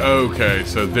okay,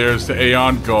 so there's the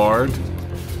Aeon guard.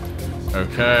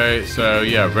 Okay, so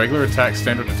yeah, regular attack,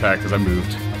 standard attack, because I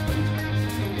moved.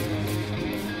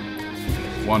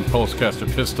 1 pulsecaster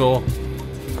pistol.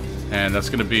 And that's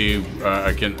going to be,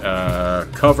 again,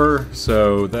 cover,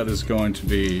 so that is going to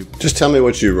be... Just tell me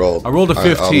what you rolled. I rolled a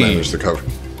 15. I'll manage the cover.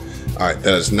 All right,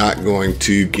 that is not going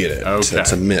to get it. Okay.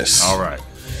 That's a miss. All right.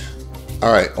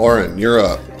 All right, Oren, you're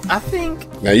up. I think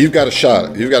Now, you've got a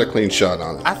shot. You've got a clean shot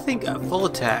on it. a full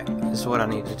attack is what I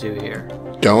need to do here.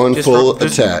 Going full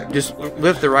attack. Just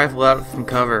lift the rifle out from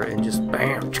cover and just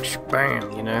bam,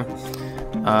 bam, you know?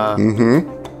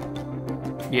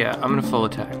 Yeah, I'm gonna full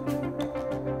attack.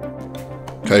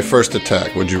 Okay, first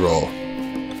attack. What'd you roll?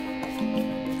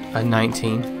 A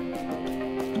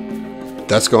 19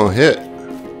 That's going to hit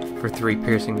for 3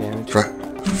 piercing damage.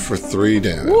 for 3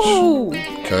 damage. Whoa!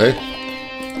 Okay.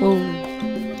 Whoa.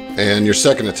 And your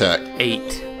second attack. 8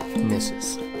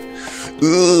 misses.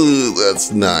 Ooh,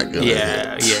 that's not good.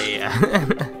 Yeah.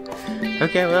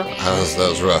 Okay, well. That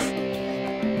was rough.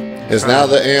 It's now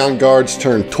the Aeon Guard's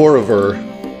turn. Toriver,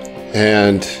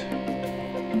 and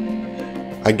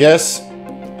I guess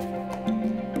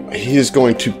he is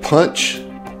going to punch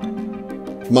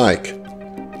Mike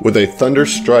with a Thunder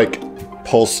Strike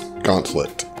Pulse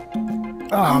Gauntlet.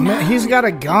 Oh man, he's got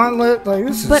a gauntlet. Like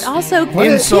this is. But also kill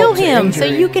insult to him so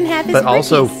injury. you can have his But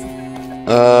also,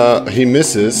 riches. He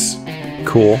misses.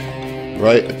 cool.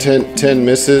 Right, 10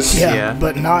 misses. Yeah,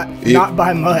 but not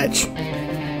by much.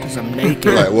 Because I'm naked.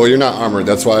 Right. Well, you're not armored.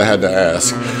 That's why I had to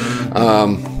ask.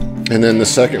 And then the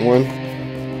second one,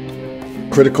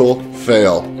 critical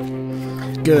fail.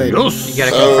 Good. You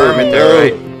gotta confirm it though,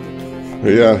 right?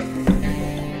 Yeah.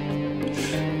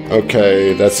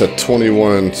 Okay, that's a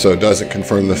 21, so it doesn't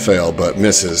confirm the fail, but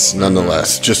misses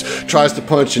nonetheless. Just tries to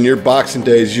punch, in your boxing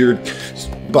days, you're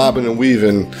bobbing and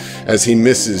weaving as he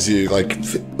misses you.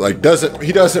 He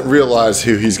doesn't realize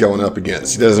who he's going up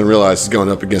against. He doesn't realize he's going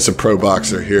up against a pro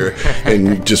boxer here,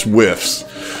 and just whiffs.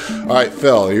 All right,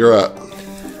 Fel, you're up.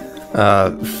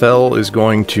 Fel is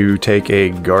going to take a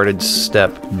guarded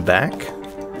step back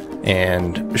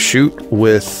and shoot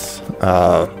with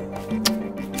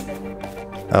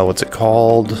what's it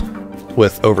called?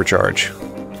 With overcharge.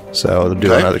 So they'll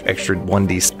do another extra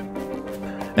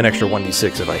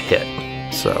 1d6 if I hit.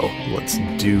 So let's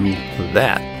do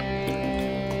that.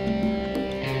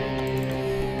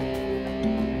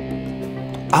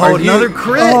 Oh, another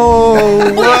crit!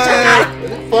 Oh, what?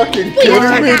 Fucking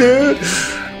kidding me, dude?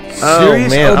 Oh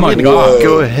man, I'm my gonna God.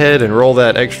 go ahead and roll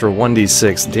that extra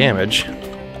 1d6 damage.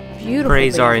 Beautiful.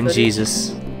 Praise our in footage.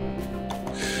 Jesus.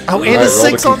 Oh, All and right, a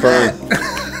 6 roll on to that.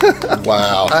 confirm.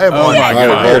 Wow. I have one. my All right,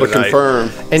 God. roll to confirm.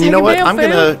 And you know what? Second I'm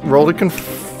fail, gonna roll to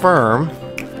confirm.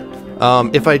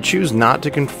 If I choose not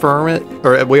to confirm it,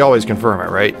 or we always confirm it,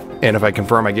 right? And if I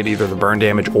confirm, I get either the burn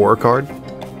damage or a card.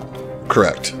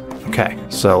 Correct. Okay,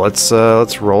 so let's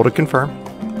roll to confirm.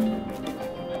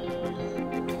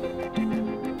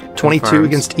 22 Confirms.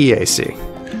 against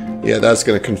EAC. Yeah, that's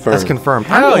going to confirm. That's confirmed.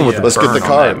 Hell I'm going with yeah. the Let's get burn the on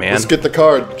card, that, man. Let's get the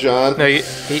card, John. No, You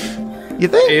think?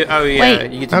 oh yeah,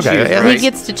 Wait. you get to Okay, choose, yeah. right? He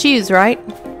gets to choose, right?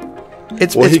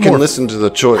 It's Well, it's he can more listen to the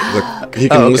choice. He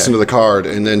can okay. listen to the card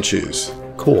and then choose.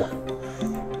 cool.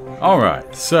 All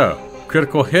right, so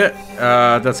critical hit.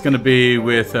 That's going to be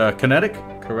with kinetic,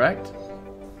 correct?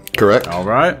 Correct. All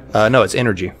right. No, it's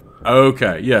energy.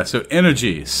 Okay, yeah, so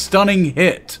energy, stunning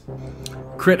hit,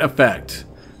 crit effect.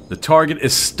 The target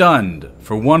is stunned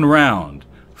for 1 round.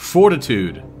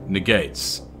 Fortitude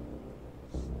negates.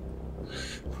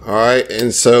 All right.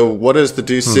 And so, what is the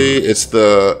DC? It's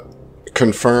the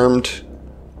confirmed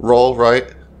roll,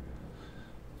 right?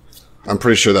 I'm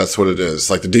pretty sure that's what it is.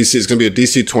 Like the DC is going to be a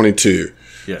DC 22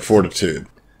 Yes. fortitude.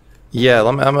 Yeah,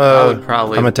 I'm would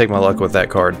probably- gonna take my luck with that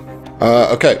card.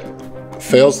 Okay.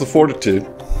 Fails the fortitude.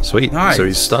 Sweet. Nice. So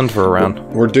he's stunned for a round.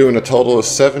 We're doing a total of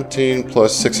 17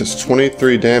 plus 6 is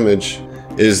 23 damage.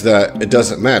 Is that it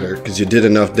doesn't matter because you did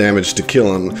enough damage to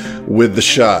kill him with the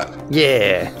shot.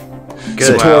 Yeah.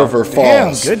 So Good. Torver Damn,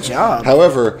 falls. good job.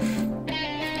 However,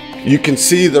 you can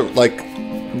see the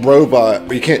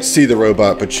robot. You can't see the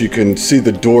robot, but you can see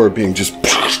the door being just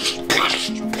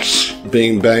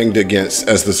being banged against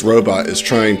as this robot is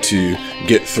trying to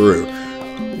get through.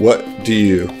 What do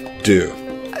you do?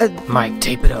 Mike,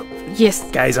 tape it up. Yes.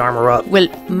 Guys, armor up. Well,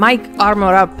 Mike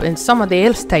armor up and somebody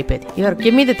else tape it. Here,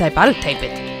 give me the tape. I'll tape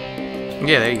it.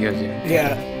 Yeah, there you go, dude.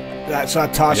 Yeah. So I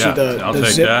toss you I'll the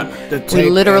take zip. that. The tape We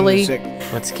literally- and the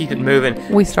zip. Let's keep it moving.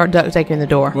 We start duct taping the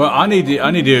door. Well, I need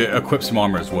to equip some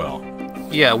armor as well.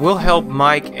 Yeah, we'll help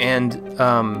Mike and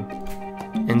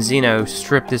Zeno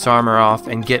strip this armor off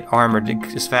and get armored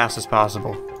as fast as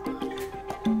possible.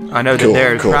 I know that Cool,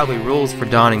 there are cool. probably rules for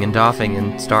donning and doffing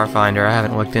in Starfinder. I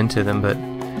haven't looked into them, but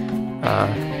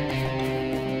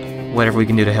whatever we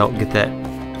can do to help get that.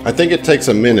 I think it takes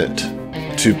a minute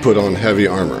to put on heavy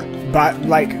armor.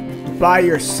 By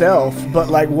yourself, but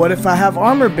what if I have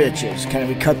armor bitches? Can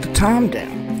we cut the time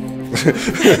down?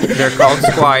 They're called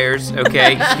squires,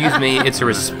 okay? Excuse me, it's a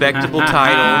respectable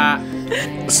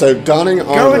title. So donning Go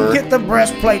armor. and get the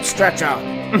breastplate stretch out.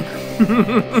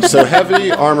 So heavy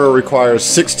armor requires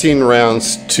 16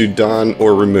 rounds to don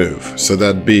or remove. So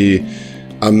that'd be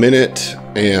a minute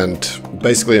and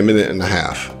basically a minute and a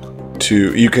half.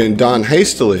 You can don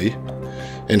hastily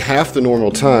in half the normal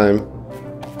time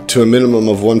to a minimum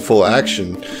of 1 full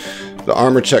action. The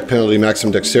armor check penalty,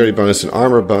 maximum dexterity bonus, and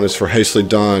armor bonus for hastily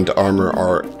donned armor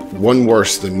are 1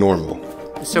 worse than normal.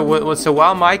 So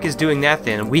while Mike is doing that,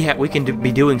 then we can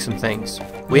be doing some things.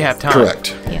 We have time.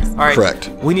 Correct. Yes. All right. Correct.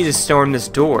 We need to storm this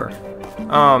door.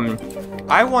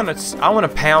 I want to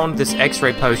pound this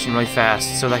X-ray potion really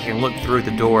fast so that I can look through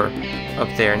the door up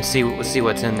there and see what's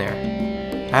in there.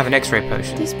 I have an X-ray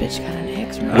potion. This bitch got an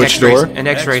X-ray. Which door? An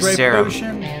X-ray serum.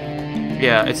 potion?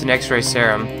 Yeah, it's an X-ray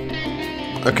serum.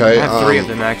 Okay. I have 3 of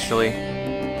them actually.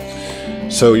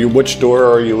 So which door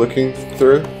are you looking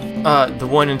through? The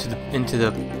one into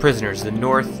the prisoners, the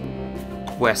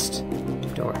northwest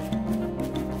door.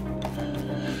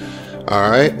 All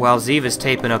right. While Zeva's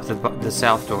taping up the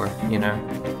south door, you know.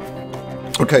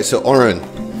 Okay, so Oren,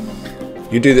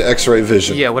 you do the X-ray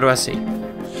vision. Yeah, what do I see?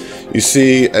 You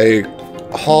see a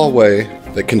hallway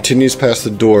that continues past the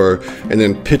door and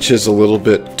then pitches a little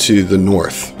bit to the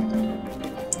north.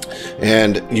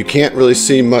 And you can't really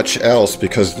see much else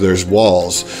because there's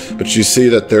walls, but you see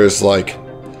that there's like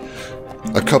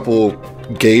a couple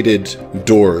gated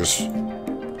doors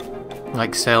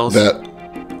Like cells? that,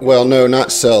 well, no,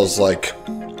 not cells, like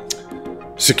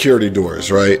security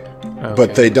doors, right?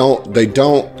 But they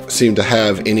don't seem to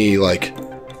have any like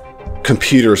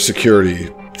computer security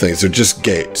things. They're just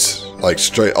gates, like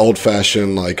straight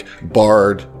old-fashioned, like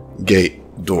barred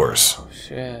gate doors.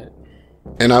 Shit.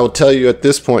 And I will tell you at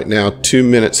this point now, 2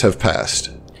 minutes have passed.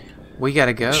 We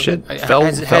gotta go. Shit, Has fell.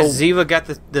 Zeva got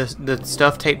the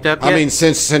stuff taped up yet? I mean,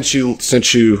 since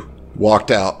you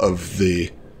walked out of the,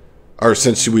 or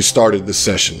since we started the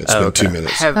session, it's been 2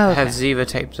 minutes. Have Okay. Zeva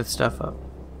taped the stuff up?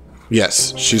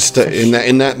 Yes, she's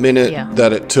in that minute Yeah.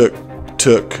 that it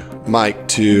took Mike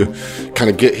to kind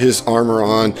of get his armor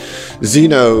on.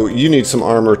 Zeno, you need some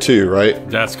armor too, right?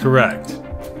 That's correct.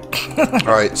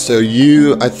 All right, so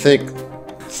you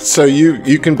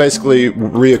can basically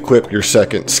re-equip your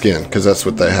second skin because that's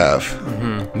what they have.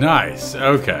 Nice.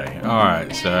 Okay. All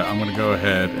right. So I'm going to go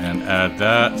ahead and add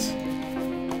that.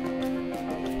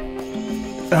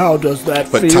 How does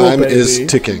that But feel, time baby? is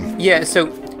ticking. Yeah. So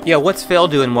what's Fel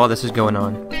doing while this is going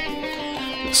on?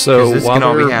 So 'Cause this while can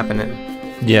all be they're, happening.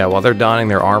 yeah, while they're donning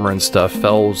their armor and stuff,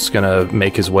 Fel's gonna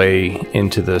make his way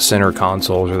into the center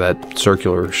consoles or that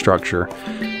circular structure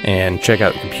and check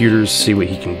out the computers, see what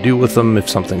he can do with them, if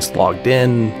something's logged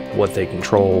in, what they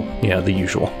control, the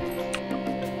usual.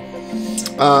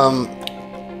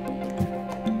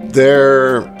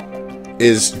 There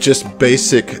is just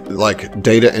basic like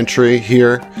data entry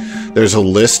here. There's a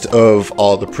list of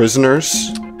all the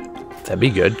prisoners. That'd be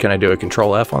good. Can I do a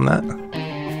Control F on that?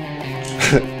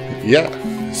 Yeah.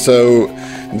 So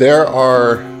there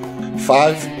are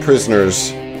 5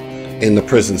 prisoners in the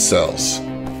prison cells.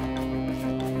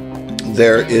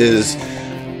 There is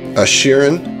a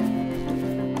Sheeran,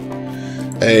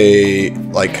 a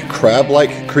like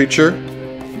crab-like creature,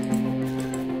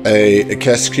 a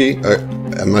Akeski.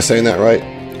 Am I saying that right?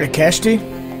 Akeshti,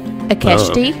 A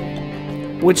Keshti?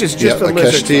 which is just Yeah, a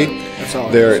lizard. Akeshti. folk. That's all.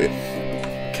 There,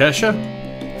 Kesha?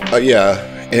 yeah,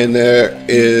 and there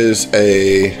is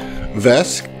a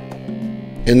Vesk,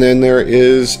 and then there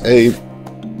is a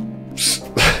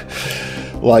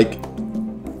like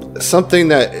something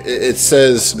that it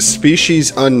says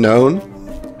species unknown,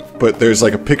 but there's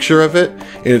like a picture of it,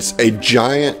 and it's a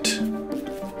giant,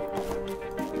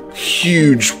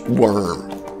 huge worm,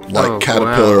 like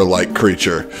caterpillar-like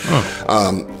creature.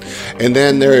 And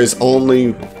then there is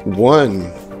only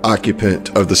one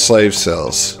occupant of the slave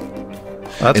cells,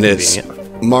 That's and convenient.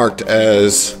 it's marked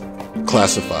as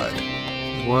classified.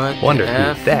 What? Wonder the who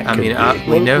F? that I could mean,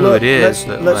 be. we know who it is,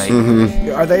 but let's-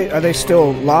 like, Are they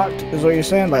still locked? Is what you're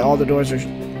saying? Like all the doors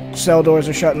are, cell doors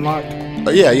are shut and locked.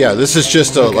 Yeah. This is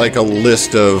just like a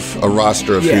list of a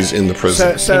roster of who's in the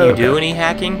prison. So can you do any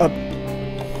hacking?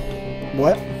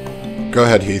 what? Go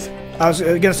ahead, Heath. I was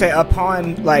gonna say,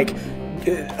 upon like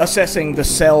assessing the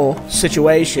cell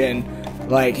situation,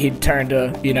 like he'd turn to,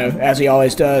 as he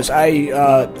always does, hey,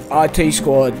 IT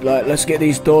squad, like, let's get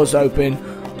these doors open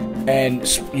and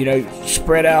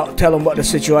spread out, tell them what the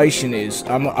situation is.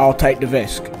 I'll take the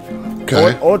Visk.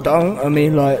 Okay. Or don't. I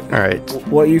mean, like, All right.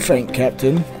 what do you think,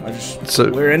 Captain?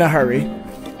 We're in a hurry.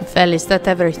 Well, is that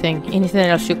everything? Anything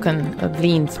else you can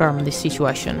glean from this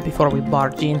situation before we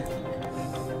barge in?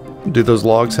 Do those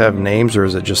logs have names, or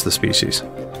is it just the species?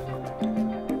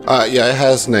 Yeah, it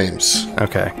has names.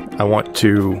 Okay. I want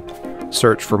to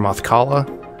search for Mothkala,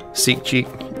 Seekcheek,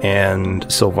 and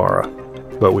Silvara,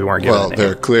 but we weren't given Well, a name.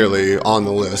 they're clearly on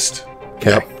the list.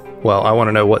 Okay. Yep. Well, I want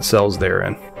to know what cells they're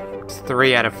in. It's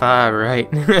 3 out of 5, right?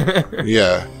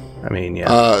 Yeah. I mean,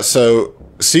 yeah. So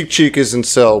Seekcheek is in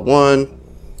cell 1.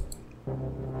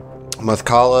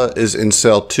 Mothkala is in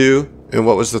cell 2. And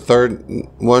what was the third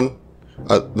one?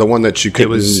 The one that you it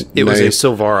couldn't was a name?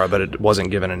 Silvara, but it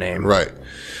wasn't given a name. Right.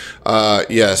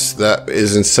 Yes, that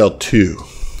is in cell 2.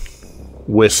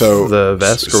 With So the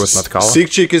Vesk or with Mothkala?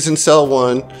 Seekcheek is in cell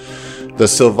 1. The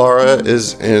Silvara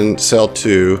is in cell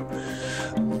 2.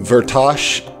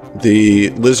 Vertosh, the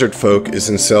lizard folk, is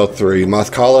in cell 3.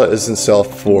 Mothkala is in cell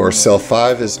 4. Cell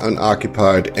 5 is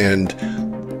unoccupied, and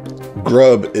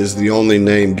Grub is the only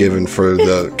name given for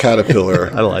the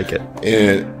caterpillar I like it.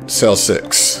 in cell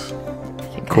 6. I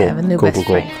think Cool. I have a new Cool, best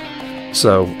cool, cool. friend.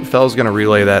 So, Fell's going to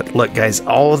relay that. Look, guys,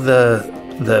 all of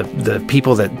the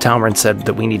people that Talmarin said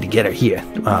that we need to get are here.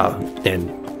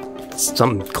 And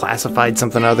some classified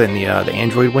something other in the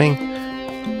android wing.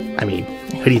 I mean,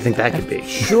 who do you think that could be?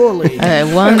 Surely. I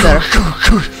wonder.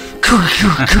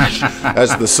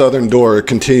 As the southern door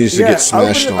continues to get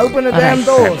smashed open the Okay. damn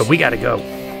All right, doors. but we got to go.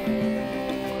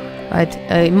 Right,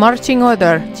 a marching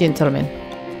order, gentlemen.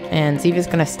 And Zeva's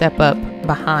gonna step up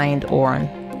behind Orin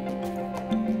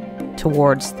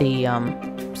towards the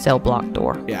cell block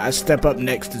door. Yeah, I step up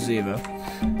next to Zeva.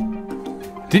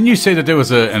 Didn't you say that there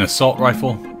was an assault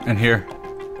rifle in here?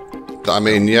 I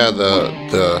mean, yeah,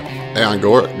 the Aeon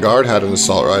guard had an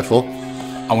assault rifle.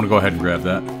 I want to go ahead and grab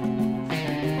that.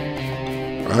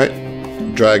 All right.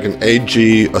 Dragon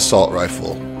AG assault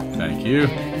rifle. Thank you.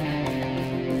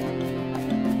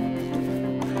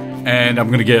 And I'm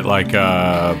gonna get like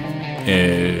a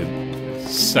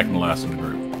second to last in the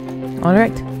group. All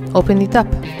right, open it up.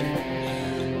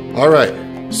 All right.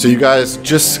 So you guys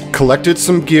just collected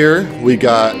some gear. We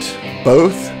got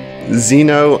both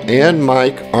Zeno and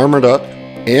Mike armored up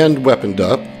and weaponed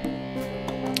up.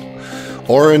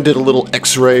 Orin did a little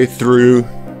x-ray through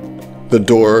the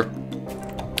door.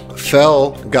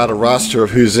 Fell got a roster of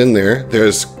who's in there.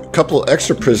 There's a couple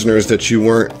extra prisoners that you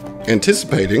weren't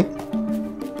anticipating,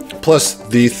 plus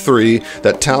the 3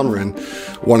 that Talmarin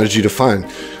wanted you to find.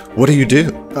 What do you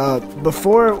do?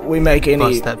 Before we make any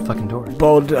Bust that fucking door.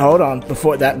 bold, hold on.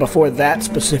 Before that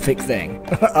specific thing,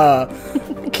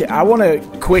 I want to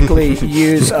quickly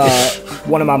use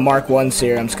one of my Mark 1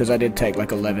 serums because I did take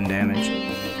like 11 damage.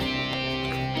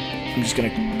 I'm just gonna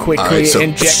quickly Alright, so-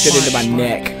 inject it into my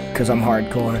neck because I'm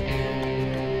hardcore.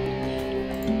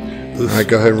 All right,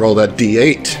 go ahead and roll that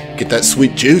D8. Get that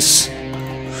sweet juice.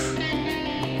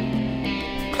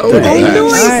 Oh,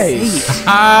 Nice.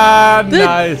 Ah,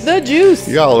 nice. The juice.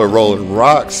 Y'all are rolling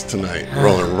rocks tonight.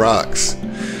 Rolling rocks.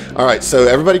 All right, so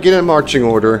everybody get in marching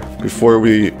order before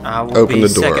we I will open be the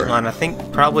second door. line. I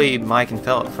think probably Mike and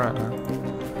Fell up front. Huh?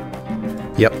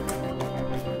 Yep.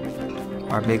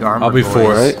 Our big armor. I'll be boys. All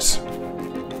fourth.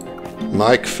 right.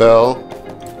 Mike fell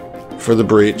for the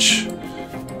breach.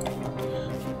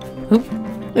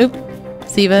 Oop.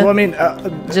 Zeva, Well, I mean,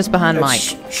 just behind Mike.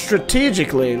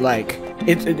 strategically, like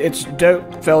it's dope.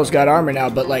 Fella's got armor now,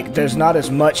 but like, there's not as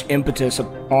much impetus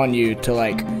on you to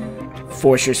like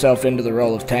force yourself into the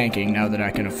role of tanking now that I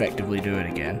can effectively do it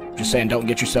again. Just saying, don't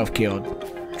get yourself killed.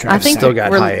 Try I to think tank. Still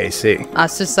got We're- high AC. I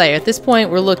was just say, at this point,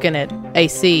 we're looking at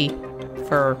AC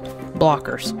for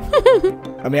blockers.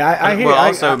 I mean, I hear. Well, I-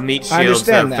 also I- meat I shields.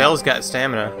 understand that. Fell's got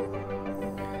stamina.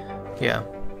 Yeah.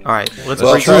 All right, let's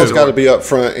Well, break Sal's the got to door. be up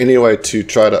front anyway to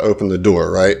try to open the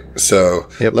door, right? So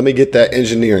Yep. let me get that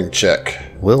engineering check.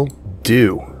 Will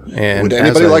do. And Would as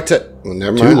anybody I- like to? Well,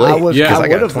 never Too mind. late. I would, Yeah, 'cause I I would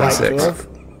got have liked to 26.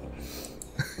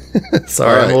 have.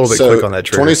 Sorry, All I'm a little bit so quick on that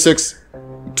trigger.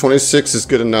 26 is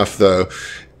good enough, though.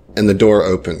 And the door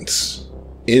opens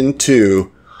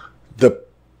into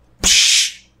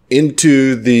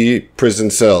the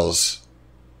prison cells.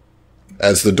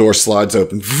 As the door slides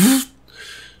open,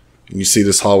 and you see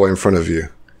this hallway in front of you.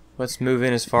 Let's move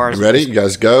in as far as You ready? You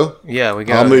guys go? Yeah, we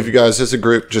got. I'll move you guys as a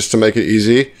group just to make it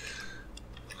easy.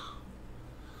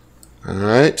 All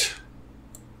right.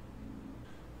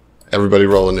 Everybody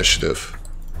roll initiative.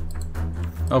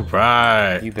 All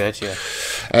right. You betcha.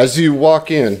 As you walk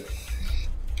in,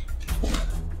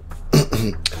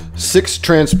 6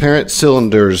 transparent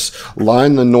cylinders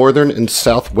line the northern and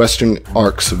southwestern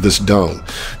arcs of this dome,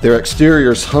 their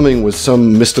exteriors humming with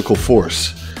some mystical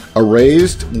force. A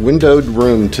raised, windowed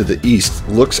room to the east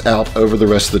looks out over the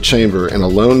rest of the chamber, and a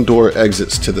lone door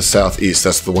exits to the southeast.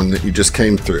 That's the one that you just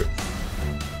came through.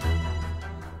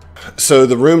 So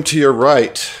the room to your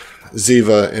right,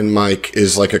 Zeva and Mike,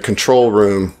 is like a control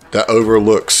room that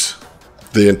overlooks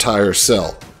the entire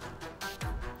cell.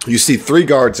 You see 3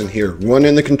 guards in here, one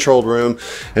in the control room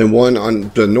and one on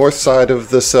the north side of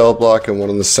the cell block and one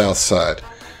on the south side.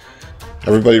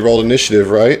 Everybody rolled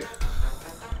initiative, right?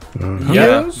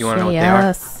 Yeah. You want to know what they are?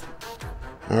 Yes.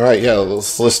 All right, yeah,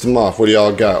 let's list them off. What do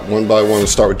y'all got? One by one. We'll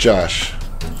start with Josh.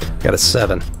 Got a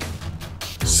 7.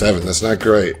 7, that's not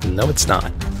great. No, it's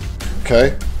not.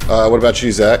 Okay. What about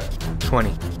you, Zach?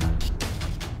 20.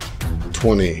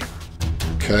 20.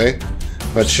 Okay.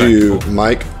 What about you,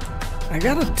 Mike? I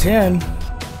got a 10.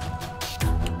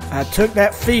 I took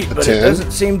that feat, but 10? it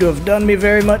doesn't seem to have done me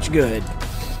very much good.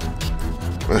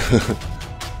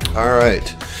 All right.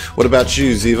 What about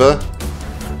you, Zeva?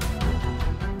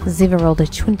 Zeva rolled a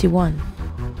 21.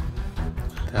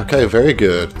 Okay, very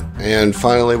good. And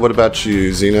finally, what about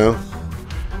you, Zeno?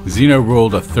 Zeno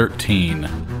rolled a 13.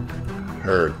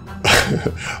 Heard.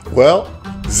 Well,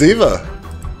 Zeva,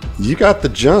 you got the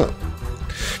jump.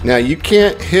 Now, you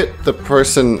can't hit the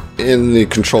person in the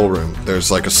control room. There's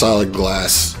like a solid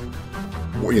glass,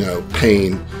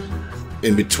 pane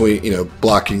in between,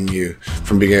 blocking you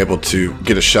from being able to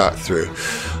get a shot through.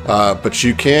 But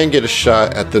you can get a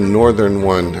shot at the northern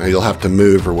one. You'll have to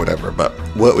move or whatever. But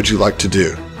what would you like to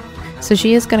do? So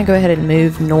she is going to go ahead and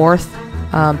move north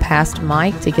past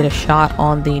Mike to get a shot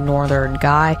on the northern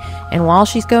guy. And while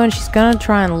she's going to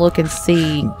try and look and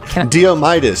see.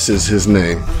 Diomidas is his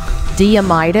name.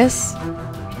 Diamidas?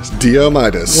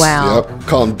 Diomidas. Wow. Yep.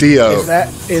 Call him Dio.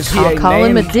 Is he I'll call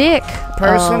him a named dick.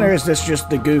 person, or is this just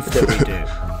the goof that we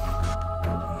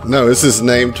do? No, this is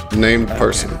named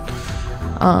person.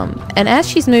 And as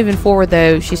she's moving forward,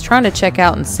 though, she's trying to check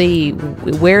out and see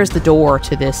where's the door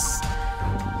to this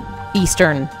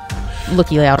eastern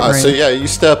looky-out room. So yeah, you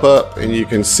step up and you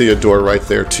can see a door right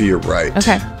there to your right.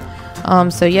 Okay.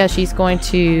 So yeah, she's going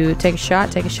to take a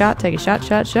shot.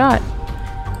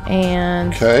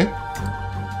 And Okay.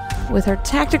 with her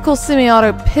tactical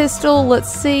semi-auto pistol, let's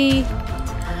see.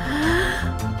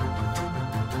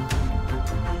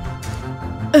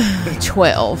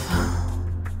 12.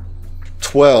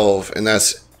 12, and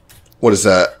that's, what is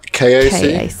that? KAC?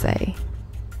 KAC.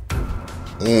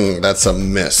 That's a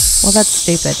miss. Well, that's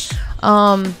stupid.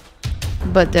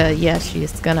 But yeah,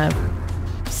 she's gonna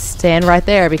stand right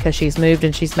there because she's moved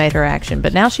and she's made her action.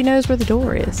 But now she knows where the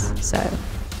door is. So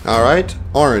All right,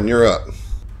 Oren, you're up.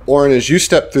 Oren, as you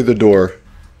step through the door,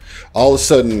 all of a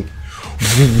sudden,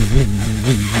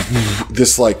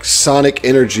 this like sonic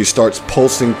energy starts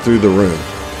pulsing through the room.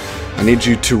 I need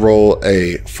you to roll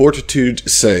a fortitude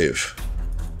save.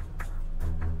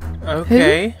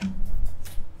 Okay.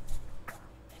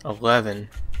 11.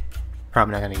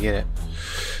 Probably not going to get it.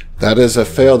 That is a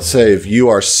failed save. You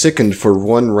are sickened for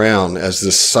 1 round as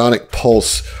this sonic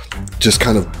pulse just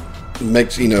kind of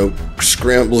makes,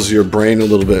 scrambles your brain a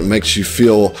little bit, makes you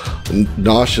feel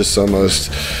nauseous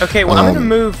almost. Okay, well, I'm going to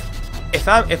move. If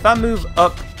I move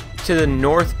up to the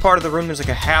north part of the room, there's like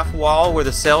a half wall where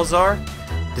the cells are.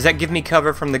 Does that give me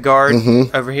cover from the guard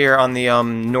over here on the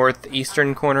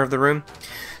northeastern corner of the room?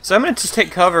 So I'm going to just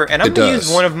take cover, and I'm going to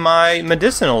use one of my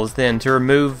medicinals then to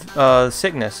remove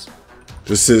sickness.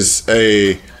 This is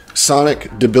a sonic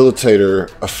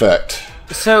debilitator effect.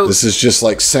 So this is just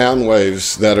like sound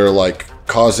waves that are like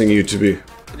causing you to be...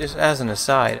 Just as an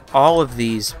aside, all of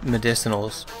these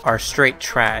medicinals are straight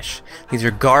trash. These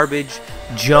are garbage,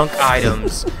 junk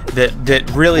items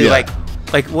that really like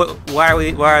what? Why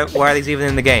are these even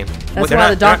in the game? That's why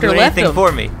the doctor they're not doing left anything them.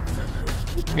 for me.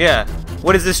 Yeah.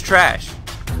 What is this trash?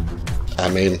 I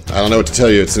mean, I don't know what to tell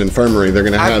you. It's an infirmary. They're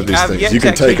going to have these things. You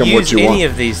can take them what you want. Any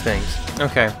of these things.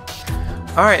 Okay.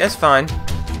 All right, that's fine.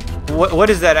 What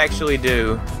does that actually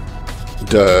do?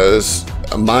 Does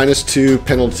a -2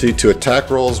 penalty to attack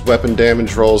rolls, weapon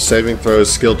damage rolls, saving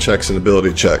throws, skill checks, and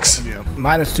ability checks. Yeah.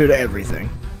 -2 to everything.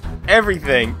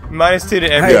 Everything. -2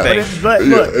 to everything. Yeah. But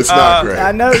look, it's not great.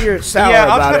 I know you're sour Yeah,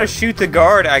 I'll about try to it. shoot the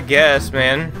guard, I guess,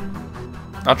 man.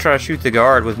 I'll try to shoot the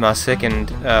guard with my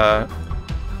sickened,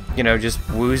 just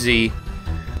woozy.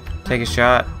 Take a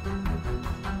shot.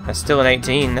 That's still an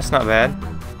 18. That's not bad.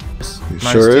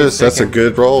 Sure is. That's a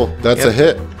good roll. That's a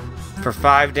hit. For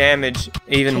 5 damage,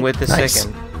 even with the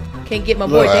sickened. Can't get my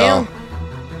boy down.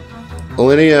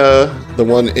 Linnea, the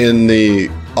one in the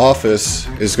office,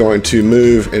 is going to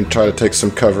move and try to take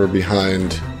some cover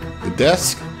behind the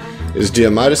desk. It is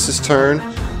Diamidas' turn.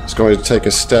 He's going to take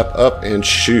a step up and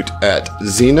shoot at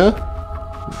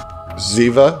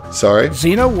Zeva, sorry.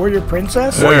 Xena, Warrior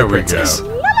Princess? There we go.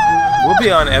 We'll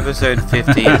be on episode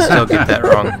 50 and still get that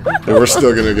wrong. And we're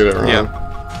still going to get it wrong. Yeah.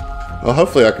 Well,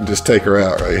 hopefully I can just take her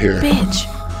out right here. Bitch.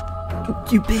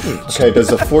 You bitch. Okay,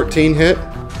 does a 14 hit?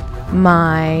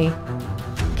 My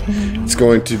It's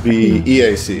going to be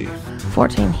EAC.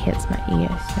 14 hits my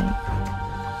EAC.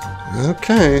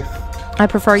 Okay. I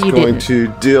prefer you Going didn't. to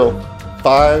deal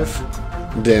 5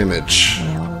 damage.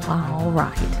 Well, all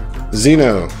right.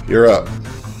 Zeno, you're up.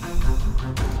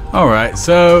 All right,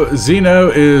 so Zeno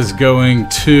is going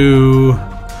to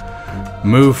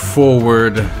move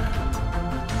forward,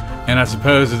 and I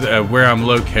suppose where I'm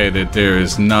located, there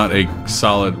is not a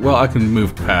solid. Well, I can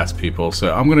move past people,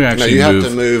 so I'm going to actually No, move.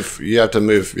 have to move. You have to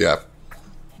move. Yeah.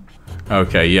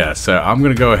 Okay, yeah. So I'm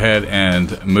going to go ahead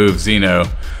and move Zeno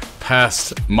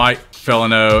past Mike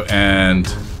Felino and.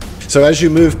 So as you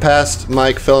move past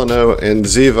Mike, Felino, and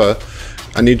Zeva,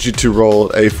 I need you to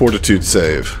roll a Fortitude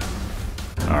save.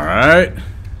 All right.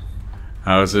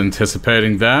 I was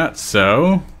anticipating that,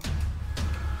 so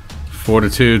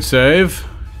Fortitude save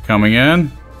coming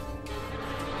in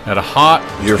at a hot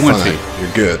You're 20. fine.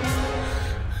 You're good.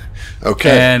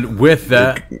 Okay. And with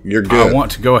that, You're good. I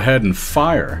want to go ahead and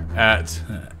fire at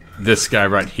this guy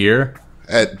right here.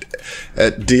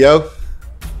 At Dio.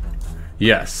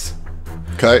 Yes.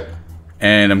 Okay.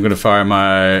 And I'm going to fire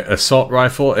my assault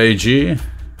rifle, AG.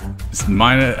 It's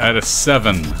mine at a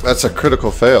 7. That's a critical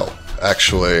fail,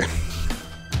 actually.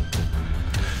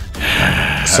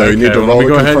 So you need to well, roll let me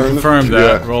go a ahead and confirm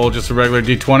that. Yeah. Roll just a regular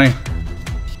D20.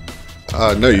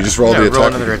 No, you just roll the attack. Roll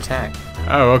another attack.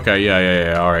 Oh, okay.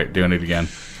 Yeah. All right, doing it again.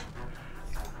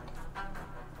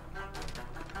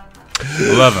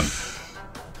 11.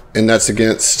 And that's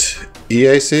against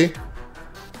EAC?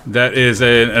 That is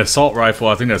an assault rifle.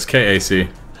 I think that's KAC.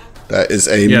 That is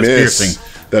a Yes, miss. piercing.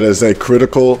 That is a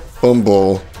critical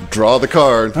fumble. Draw the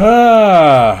card.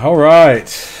 All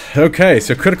right. Okay,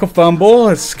 so critical fumble.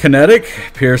 It's kinetic,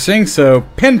 piercing. So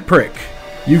pinprick.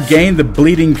 You gain the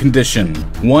bleeding condition.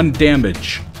 1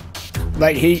 damage.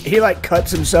 Like he like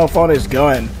cuts himself on his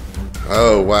gun.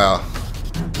 Oh, wow.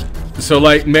 So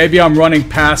like maybe I'm running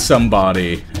past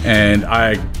somebody and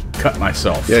I cut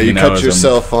myself. Yeah, you know, cut as I'm-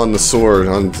 yourself on the sword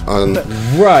on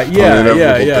Right, yeah,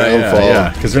 inevitable downfall. yeah.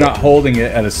 Because they're not holding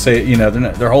it at a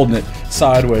they're holding it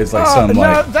sideways like some no,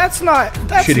 like. that's not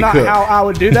shitty cook. how I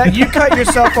would do that. You cut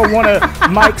yourself on one of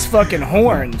Mike's fucking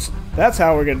horns. That's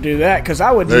how we're gonna do that. Because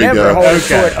I would There you never go. hold a Okay,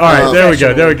 sword. all right,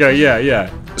 there we go, yeah.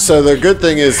 So the good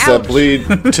thing is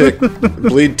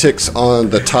bleed ticks on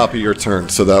the top of your turn,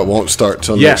 so that won't start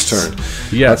till Yes, next turn.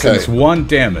 yes, Okay. and it's 1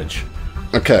 damage.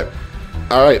 Okay.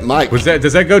 All right, Mike.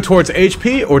 Does that go towards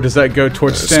HP or does that go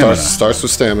towards stamina? Starts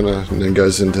with stamina and then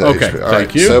goes into Okay, HP. All thank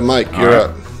right, you. so Mike, All you're right.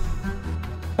 up.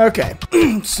 Okay,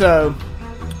 so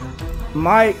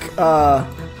Mike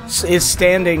is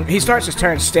standing. He starts his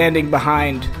turn standing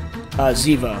behind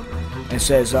Zeva and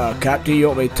says, "Cap, do you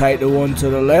want me to take the one to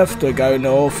the left or go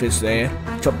north? Is there?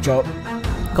 Chop chop."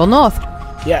 Go north.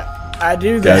 Yeah, I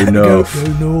do that. Go north.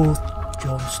 Go north,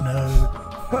 Jon Snow.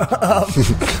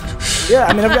 Yeah,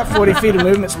 I mean I've got 40 feet of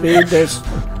movement speed.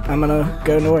 I'm gonna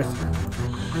go north.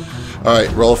 All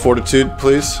right, roll fortitude,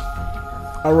 please.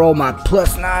 I roll my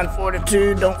 +9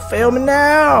 fortitude. Don't fail me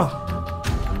now.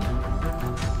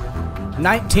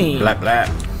 19. Blah.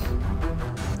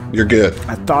 You're good.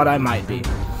 I thought I might be.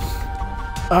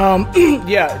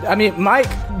 Yeah, I mean, Mike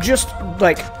just,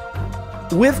 like,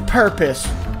 with purpose,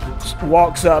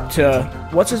 walks up to,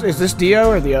 is this Dio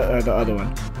or the other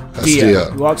one? That's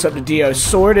Dio. He walks up to Dio,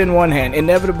 sword in one hand,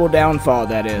 inevitable downfall,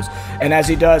 that is. And as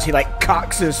he does, he, like,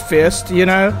 cocks his fist, you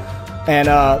know? And,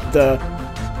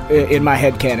 in my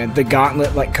headcanon, the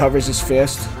gauntlet, like, covers his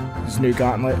fist, his new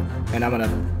gauntlet, and I'm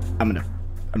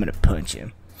gonna punch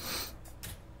him.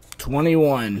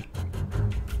 21.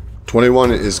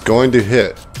 21 is going to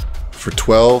hit for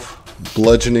 12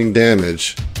 bludgeoning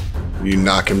damage. You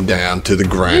knock him down to the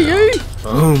ground.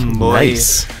 Boom, boy.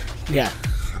 Nice. Yeah.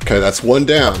 Okay, that's one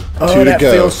down. Oh, Two to that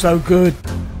go. feels so good.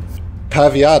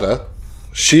 Paviata,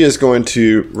 she is going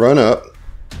to run up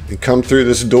and come through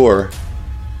this door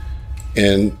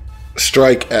and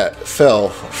strike at Fel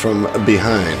from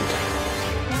behind.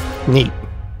 Neat.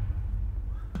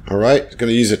 All right, going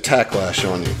to use attack lash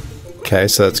on you. Okay,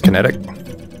 so that's kinetic.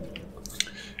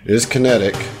 It is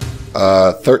kinetic.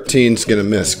 13's going to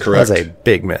miss, correct? That's a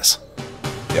big miss.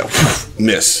 Yeah,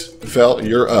 miss. Fel,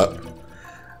 you're up.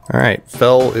 All right,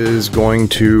 Fel is going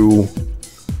to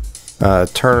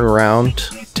turn around,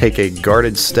 take a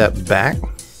guarded step back,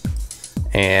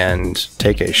 and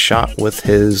take a shot with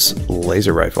his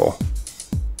laser rifle.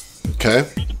 Okay.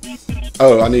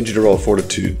 Oh, I need you to roll a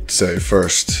fortitude save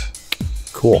first.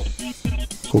 Cool.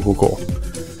 Cool.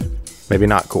 Maybe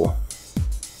not cool.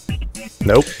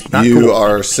 Nope, not You cool.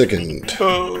 are sickened.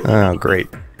 Oh, great.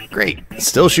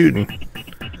 Still shooting.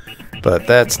 But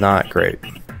that's not great.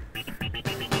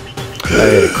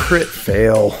 A crit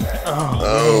fail.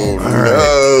 Oh,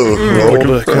 no.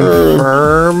 Roll to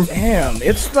confirm. Damn,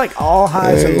 it's like all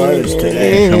highs and lows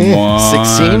today. Come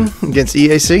on. 16 against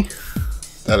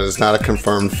EAC. That is not a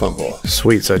confirmed fumble.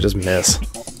 Sweet, so I just miss.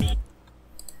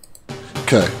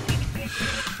 Okay.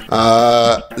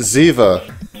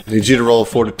 Zeva, I need you to roll a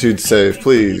fortitude save,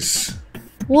 please.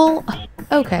 Well,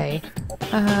 okay.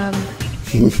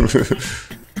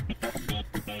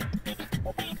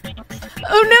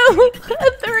 Oh no,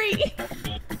 a 3.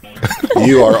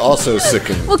 You are also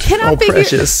sickened. Well, can I Oh, figure?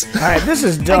 precious. All right, this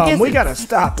is guess dumb. We it gotta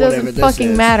stop whatever Doesn't this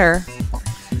fucking is. matter.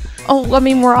 Oh, I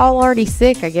mean, we're all already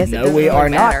sick. I guess. it No, doesn't we really are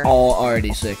matter. not all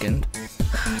already sickened.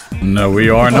 No, we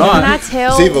are Can I not.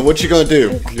 tell? Zeva, what you gonna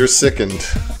do? You're sickened.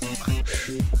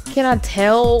 Can I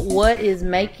tell what is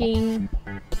making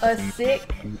us sick?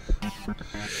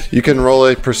 You can roll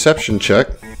a perception check.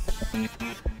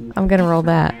 I'm gonna roll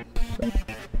that.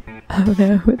 Oh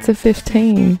no, it's a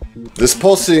 15. This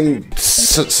pulsing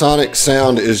sonic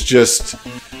sound is just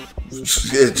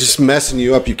messing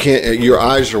you up. You can't. Your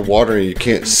eyes are watering. You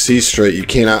can't see straight. You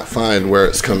cannot find where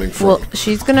it's coming from. Well,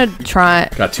 she's gonna try.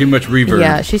 Got too much reverb.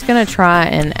 Yeah, she's gonna try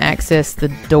and access the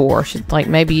door. She's like,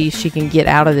 maybe she can get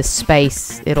out of this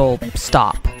space. It'll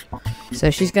stop. So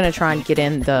she's gonna try and get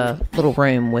in the little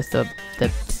room with the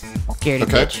scaredy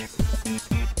Okay. bitch.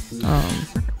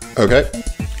 Okay,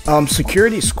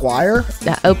 Security Squire.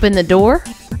 I open the door.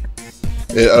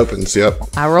 it opens. Yep,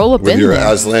 I roll up with in your there.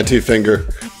 Aslanti finger.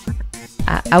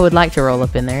 I would like to roll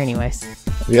up in there, anyways.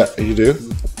 Yeah, you do.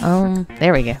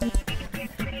 There we go.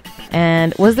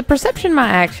 And was the perception my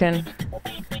action?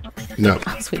 No.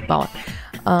 Oh, sweet baller.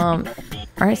 All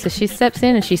right, so she steps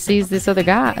in and she sees this other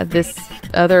guy, this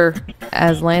other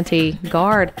Aslanti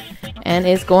guard, and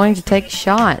is going to take a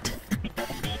shot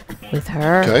with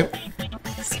her Okay.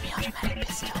 semi-automatic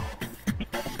pistol.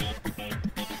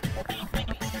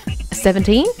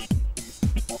 17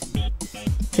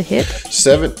 to hit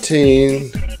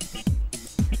 17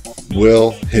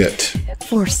 will hit.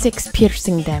 for 6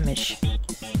 piercing damage.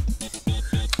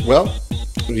 Well,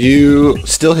 you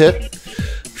still hit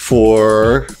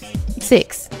for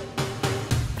 6.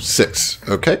 6.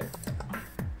 Okay.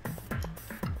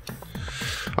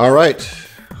 All right.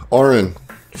 Oren,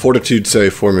 fortitude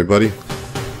save for me, buddy.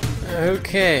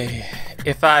 Okay.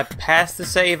 If I pass the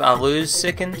save, I lose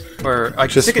sickened, or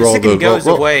like Just sickened, roll sickened the goes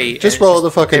roll, away. Just and roll it's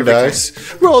the fucking every time.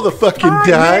 dice. Roll the fucking All right,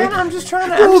 die. man, I'm just trying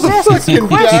to. Roll I'm the just asking some fucking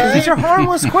questions. die. These are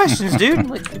harmless questions, dude.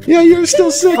 Like, Yeah, you're still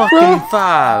sick, bro. fucking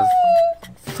 5.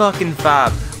 Fucking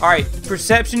 5. All right,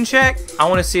 perception check. I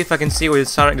want to see if I can see where the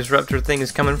sonic disruptor thing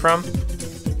is coming from.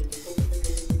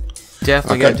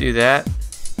 Definitely Okay. gonna do that.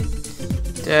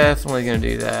 Definitely gonna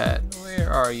do that. Where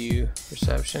are you?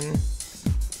 Perception.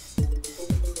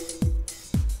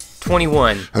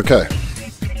 21. Okay.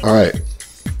 All right.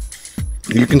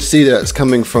 You can see that it's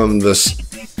coming from this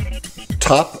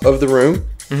top of the room.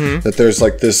 That there's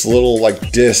like this little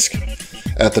like disc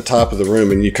at the top of the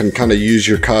room, and you can kind of use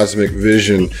your cosmic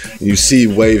vision. You see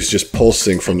waves just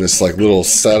pulsing from this like little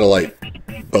satellite,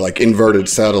 but like inverted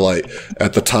satellite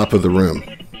at the top of the room.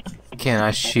 Can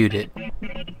I shoot it?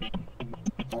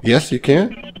 Yes, you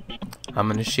can. I'm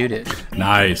gonna shoot it.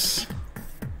 Nice.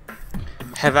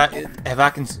 Have I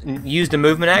used a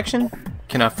movement action?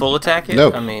 Can I full attack it?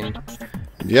 No. I mean,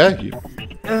 Yeah.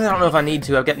 I don't know if I need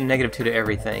to. I've got -2 to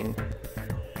everything.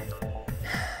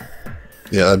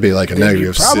 Yeah, that'd be like a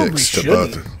negative probably 6 to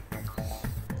shouldn't. both.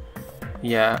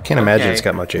 Yeah. Can't imagine okay. it's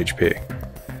got much HP.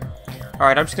 All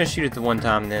right, I'm just gonna shoot it the one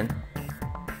time then.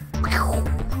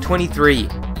 23.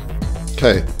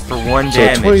 Okay. For 1 So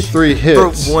damage. 23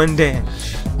 hits. For 1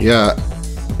 damage. Yeah.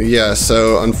 Yeah,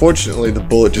 so unfortunately the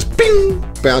bullet just bing,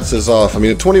 bounces off. I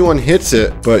mean, a 21 hits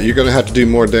it, but you're going to have to do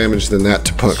more damage than that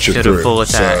to puncture Should through. have full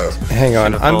attack. So, Hang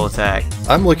on, Full attack.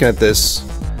 I'm looking at this.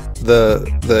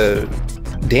 The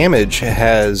damage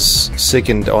has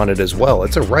sickened on it as well.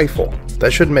 It's a rifle.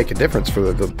 That shouldn't make a difference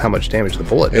for how much damage the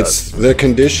bullet does. it's the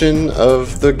condition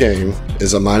of the game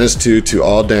is a -2 to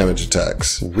all damage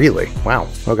attacks. Really? Wow.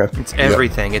 Okay. It's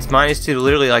everything. It's -2 to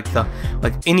literally like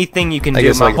anything you can I do.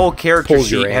 guess, My like, whole character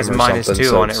pulls your sheet has aim or -2 something,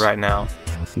 so on it it's right now.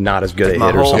 Not as good a My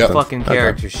hit or whole something. fucking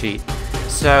character sheet.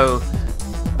 So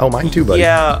Oh, mine too, buddy.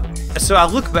 yeah. So I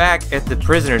look back at the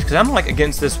prisoners because I'm like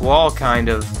against this wall kind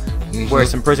of where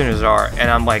some prisoners are, and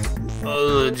I'm like,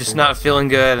 just not feeling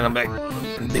good, and I'm like,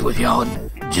 be with y'all in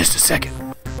just a second.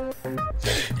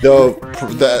 Though,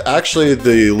 actually,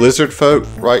 the lizard folk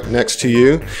right next to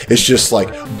you is just like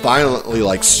violently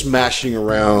like smashing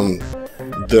around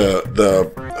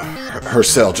her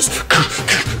cell, just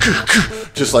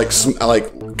like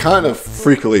kind of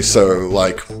freakily so,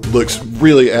 like looks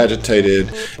really agitated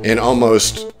and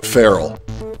almost feral.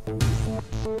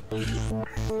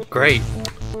 Great.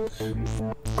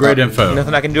 Great info.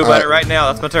 Nothing I can do about it right now.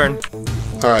 That's my turn.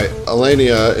 All right,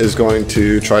 Elenia is going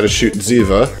to try to shoot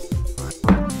Zeva.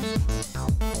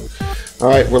 All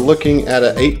right, we're looking at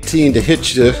an 18 to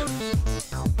hit you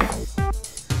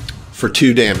for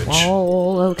 2 damage.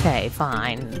 Oh, okay,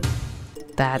 fine.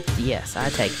 Yes, I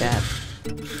take that.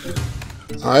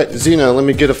 All right, Xena, let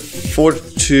me get a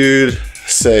fortitude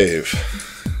save.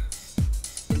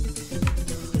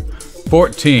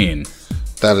 14.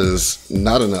 That is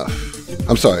not enough.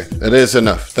 I'm sorry, that is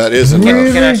enough. That is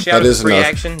enough. Can I shout That a is free enough.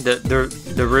 action?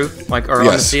 The roof, like, or on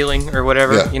the Yes. ceiling or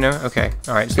whatever. Yeah. You know? Okay.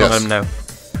 All right. Just Yes. let them know.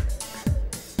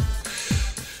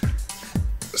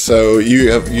 So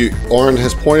Orin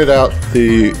has pointed out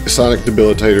the sonic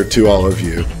debilitator to all of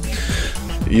you.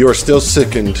 You are still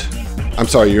sickened. I'm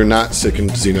sorry, you're not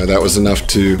sickened, Xena. That was enough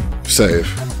to save.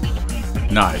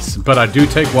 Nice. But I do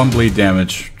take 1 bleed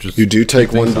damage. Just You do take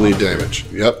keep 1 things bleed on. damage.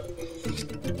 Yep.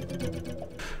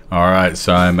 Alright,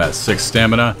 so I'm at 6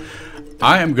 stamina.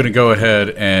 I am going to go ahead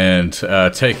and,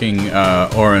 taking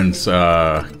Oren's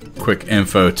quick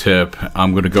info tip,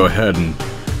 I'm going to go ahead and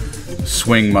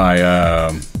swing my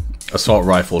assault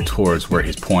rifle towards where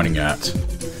he's pointing at.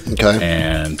 Okay.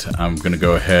 And I'm going to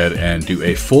go ahead and do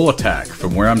a full attack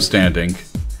from where I'm standing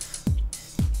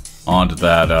onto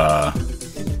that,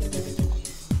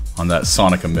 on that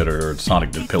sonic emitter or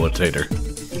sonic debilitator.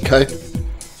 Okay.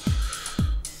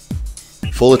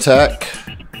 Full attack.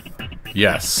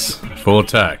 Yes, full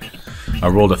attack. I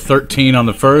rolled a 13 on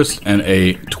the first and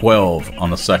a 12 on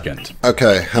the second.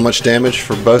 Okay. How much damage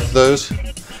for both of those?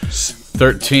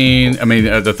 13,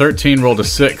 the 13 rolled a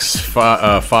 6,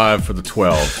 5 for the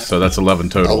 12, so that's 11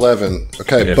 total. 11.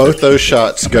 Okay, If both it- those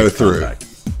shots go through.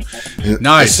 Contact.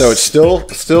 Nice. So it's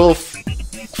still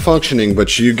functioning,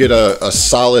 but you get a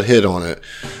solid hit on it.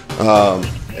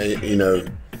 And,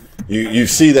 you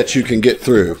see that you can get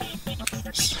through.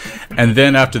 And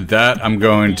then after that, I'm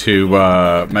going to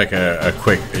make a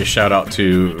quick shout out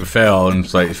to Fel and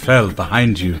say, Fel,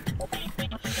 behind you.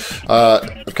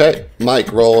 Okay,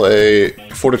 Mike, roll a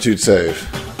fortitude save.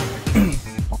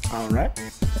 All right.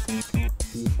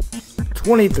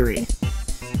 23.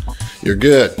 You're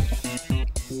good.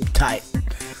 Tight.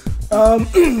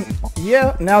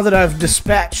 Yeah, now that I've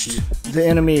dispatched the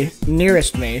enemy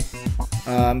nearest me,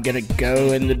 I'm gonna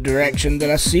go in the direction that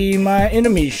I see my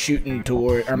enemies shooting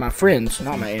toward, or my friends,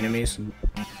 not my enemies,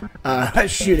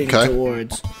 shooting Okay.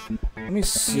 towards. Let me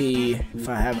see if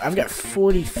I've got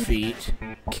 40 feet.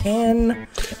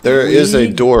 There is a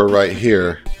we- door right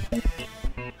here.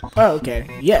 Oh, okay.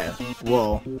 Yeah.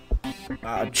 Well,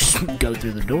 I'll just go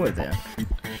through the door then.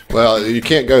 Well, you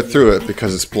can't go through it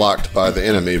because it's blocked by the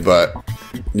enemy, but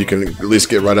you can at least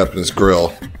get right up in his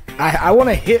grill. I want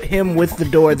to hit him with the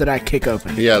door that I kick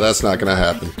open. Yeah, that's not going to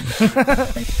happen.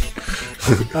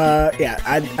 Yeah,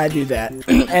 I do that.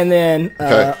 And then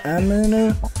Okay. I'm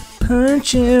gonna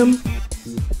punch him.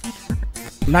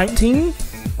 19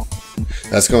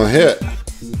 That's going to hit.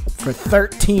 for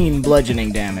 13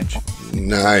 bludgeoning damage.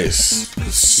 Nice.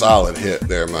 Solid hit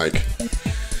there, Mike.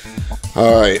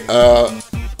 All right.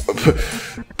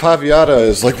 Paviata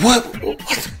is like, what?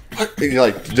 He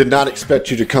did not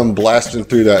expect you to come blasting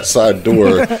through that side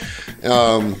door,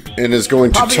 and is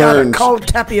going to turn. Called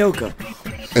tapioca.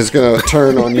 Is going to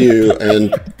turn on you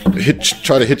and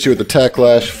try to hit you with the tack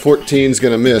lash. 14's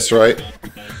going to miss, right?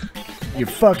 You're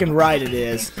fucking right, it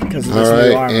is because of All this new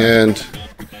right, armor. and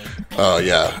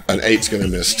yeah, an 8's going to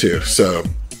miss too. So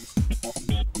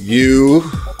you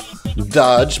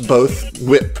dodge both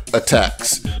whip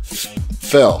attacks.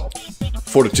 Fell.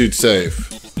 Fortitude save.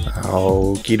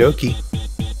 Okie dokie.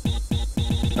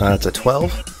 That's a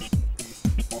 12.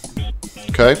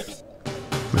 Okay.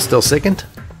 I'm still sickened.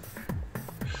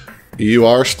 You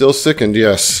are still sickened,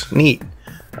 yes. Neat.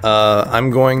 I'm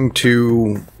going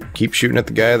to keep shooting at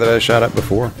the guy that I shot at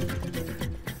before.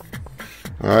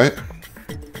 All right.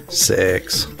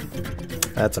 6.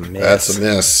 That's a miss. That's a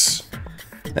miss.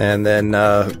 And then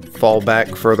fall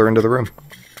back further into the room.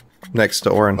 Next to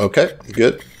Orin. Okay,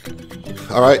 good.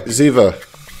 All right, Zeva.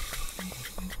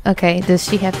 Okay, does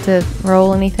she have to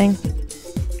roll anything?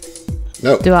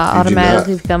 No. Do I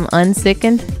automatically become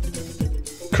unsickened?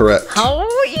 Correct.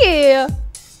 Oh yeah.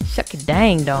 Shuck it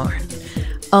dang darn.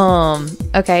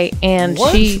 Okay, and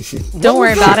What? don't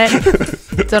worry about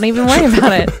it. Don't even worry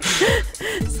about it.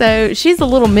 So she's a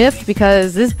little miffed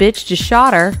because this bitch just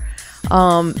shot her.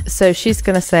 So she's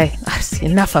gonna say,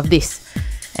 enough of this.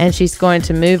 And she's going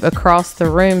to move across the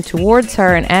room towards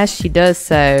her, and as she does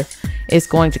so, is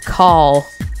going to call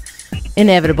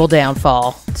inevitable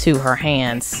downfall to her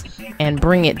hands and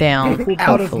bring it down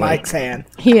Out of hopefully. Mike's hand.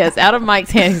 Yes, out of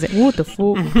Mike's hand. He's like, what the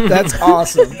fuck? That's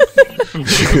awesome.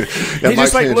 Yeah, He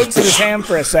just like looks at his hand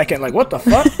for a second, like, what the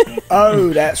fuck?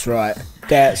 Oh, that's right.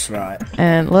 That's right.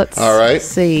 And let's All right.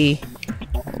 see.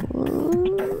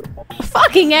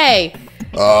 Fucking A!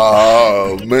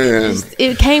 Oh, man.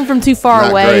 It came from too far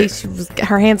Not away. great.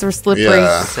 Her hands were slippery.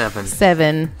 Yeah.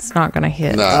 7. It's not going to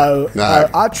hit. No,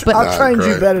 I trained you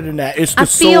great. better than that. It's the I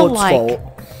feel sword's like fault.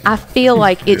 I feel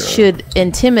like it should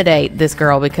intimidate this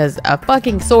girl because a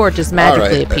fucking sword just All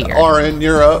magically right, appeared. Orin,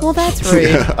 you're up. Well, that's rude.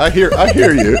 Yeah, I hear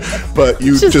you, but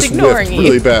you Just just ignoring whiffed you.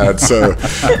 really bad. So,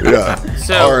 yeah.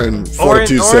 So, Orin,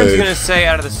 fortitude Orin's save. going to say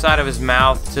out of the side of his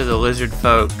mouth to the lizard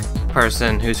folk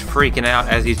person who's freaking out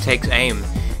as he takes aim,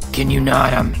 "Can you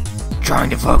not? I'm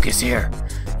trying to focus here."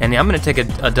 And I'm going to take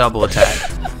a double attack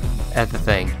at the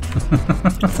thing.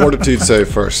 Fortitude save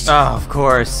first. Oh, of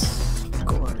course.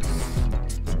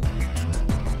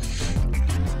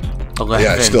 11.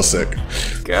 Yeah, still sick.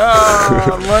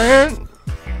 God, man.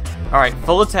 Alright,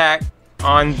 full attack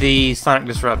on the Sonic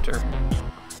Disruptor.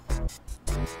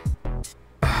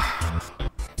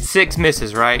 6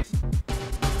 misses, right?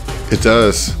 It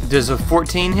does. Does a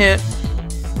 14 hit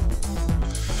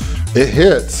It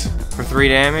hits. for 3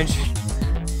 damage?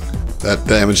 That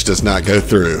damage does not go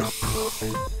through.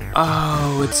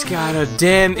 Oh, it's got a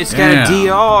DR. It's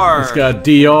got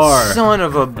DR. Son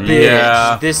of a bitch.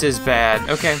 Yeah. This is bad.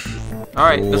 Okay.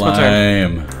 Alright, that's my turn.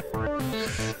 Lame.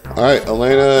 All right,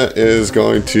 Elena is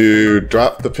going to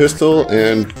drop the pistol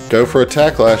and go for a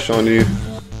tacklash on you.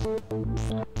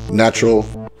 Natural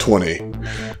 20.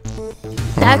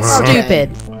 That's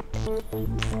stupid.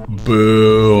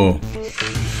 Boo.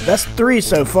 That's 3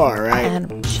 so far, right?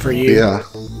 Adam. For you. Yeah.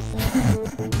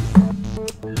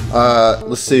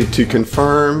 Let's see. To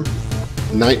confirm,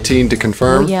 19 to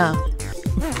confirm. Oh, yeah.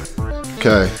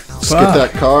 Okay. Let's get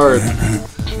that card.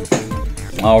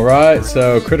 All right,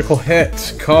 so critical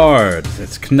hit card.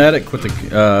 It's kinetic with the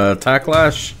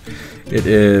tacklash. It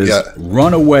is Yeah.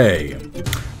 Runaway.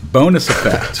 Bonus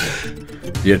effect.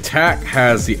 The attack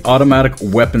has the automatic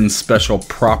weapon special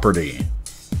property.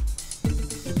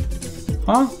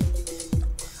 Huh?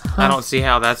 I don't see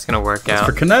how that's gonna work out.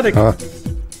 For kinetic.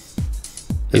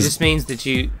 It just means that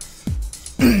you.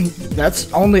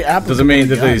 That's only applicable. Doesn't mean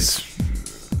to that guns. these.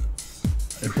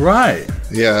 Right.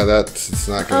 Yeah, it's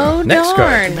not gonna. Oh, Next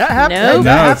darn. That, Nope. that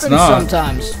No, happens it's not.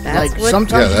 sometimes. That's Like what-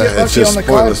 sometimes Yeah, you get it's lucky just on the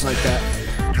cards pointless. like that.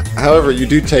 However, you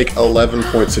do take 11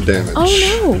 points of damage. Oh,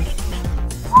 no.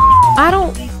 I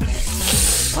don't.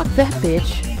 Fuck that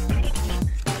bitch.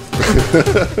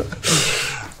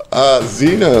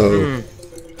 Zeno.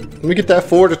 Let me get that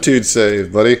fortitude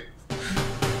save, buddy.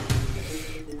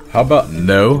 How about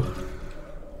no?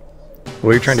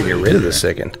 Well, you're trying to get rid of the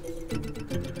sickened.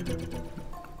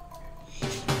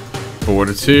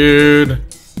 Fortitude.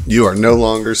 You are no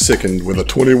longer sickened with a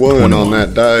 21 on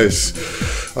that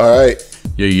dice. All right.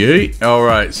 Yeah. All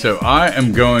right, so I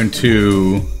am going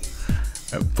to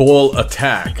full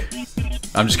attack.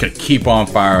 I'm just going to keep on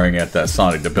firing at that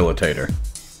sonic debilitator.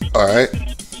 All right.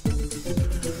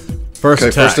 First, Okay,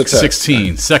 attack, first attack.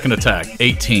 16. Second attack,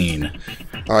 18.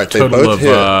 All right. They Total both of, hit.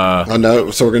 Oh, no.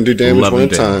 So we're going to do damage 11 one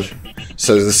at a time. damage.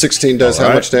 So the 16 does All how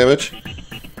right. much damage?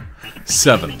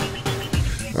 7.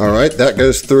 All right. That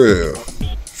goes through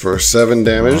for 7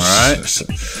 damage. All right.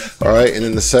 All right. And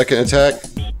then the second attack,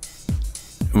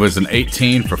 It was an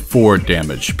 18 for 4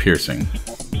 damage piercing.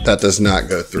 that does not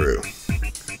go through.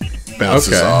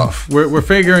 Bounces Okay. off. We're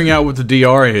figuring out what the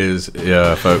DR is,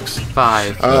 folks.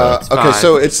 5. It's Okay, 5.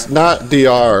 so it's not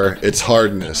DR, it's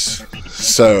hardness.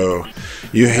 So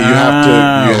you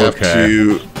have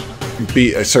to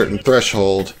beat a certain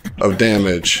threshold of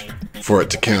damage for it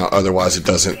to count. Otherwise, it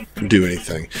doesn't do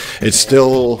anything. It's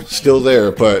still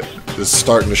there, but it's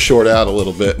starting to short out a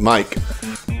little bit. Mike,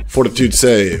 fortitude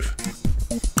save.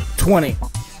 20.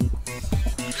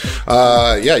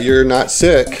 Yeah, you're not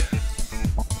sick.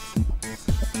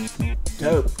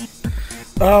 Dope.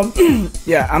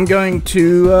 Yeah, I'm going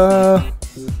to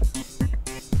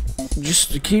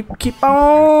just keep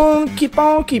on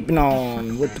keeping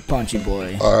on with the punchy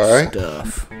boy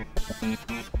stuff.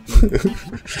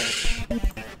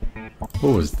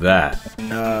 What was that?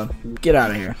 Get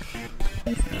out of here.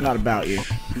 Not about you.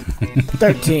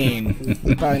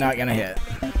 13. Probably not gonna hit.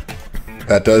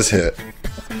 That does hit.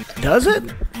 Does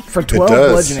it? For 12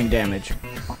 bludgeoning damage.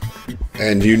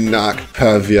 And you knock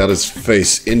Paviata's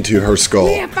face into her skull.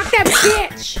 Yeah, fuck that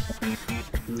bitch.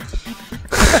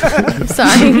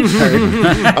 Sorry.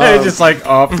 Just like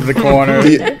off to the corner.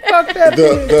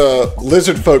 The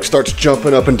lizard folk starts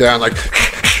jumping up and down like,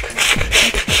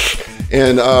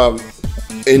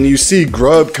 and you see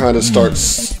Grub kind of starts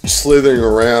slithering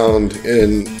around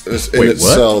in its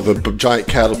cell. The giant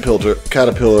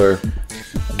caterpillar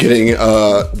getting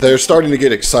they're starting to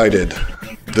get excited.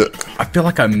 I feel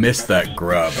like I missed that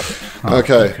Grub.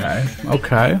 Okay.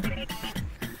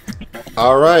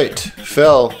 All right,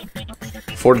 Fel.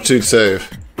 Fortitude save.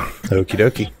 Okie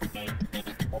dokie.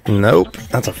 Nope,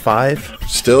 that's a 5.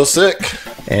 Still sick.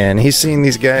 And he's seeing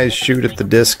these guys shoot at the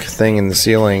disc thing in the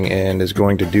ceiling and is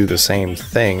going to do the same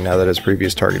thing now that his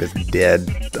previous target is dead.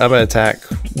 I'm going to attack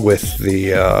with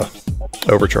the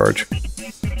overcharge.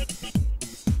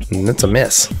 And that's a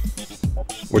miss.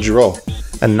 What'd you roll?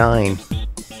 A 9.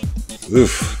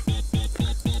 Oof.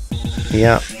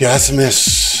 Yeah. Yeah, that's a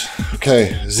miss.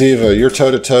 Okay, Zeva, you're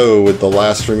toe-to-toe with the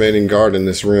last remaining guard in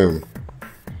this room.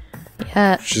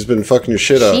 Yeah. She's been fucking your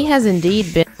shit up. She has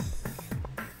indeed been.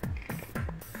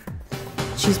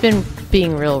 She's been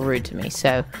being real rude to me,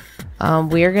 so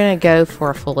we're gonna go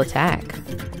for a full attack.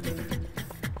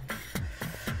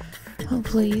 Oh,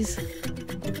 please.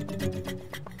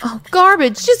 Oh,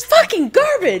 garbage! Just fucking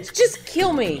garbage! Just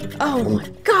kill me! Oh my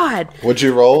god! What'd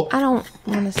you roll? I don't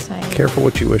want to say. Careful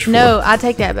what you wish for. No, I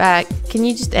take that back. Can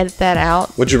you just edit that out?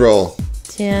 What'd you roll?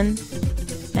 10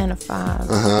 and a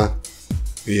 5.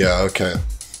 Yeah, okay.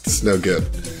 It's no good.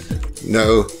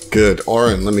 No good.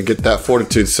 Oren, let me get that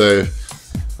fortitude save.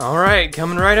 All right,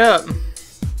 coming right up.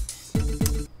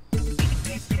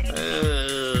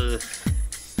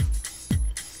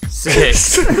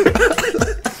 6.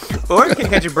 Or can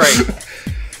catch a break.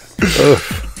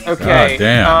 Okay. God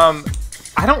damn.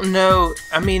 I don't know.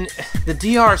 I mean, the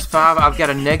DR is 5. I've got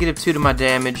a -2 to my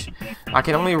damage. I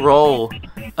can only roll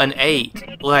an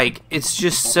 8. Like, it's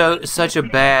just such a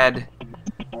bad.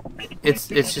 It's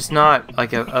just not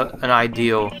like an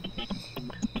ideal.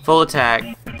 Full attack,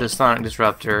 the Sonic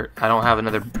Disruptor. I don't have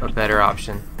a better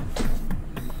option.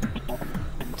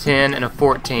 10 and a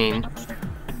 14.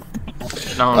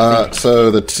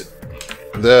 So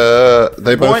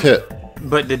they both hit.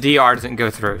 But the DR doesn't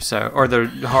go through, or the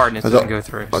hardness doesn't go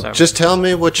through. So. Just tell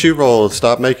me what you rolled.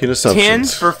 Stop making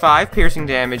assumptions. 10 for 5 piercing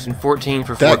damage and 14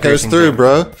 for 4 that goes piercing through, damage.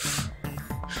 bro.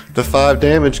 The 5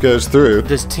 damage goes through.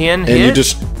 Does 10 and hit? you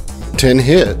just 10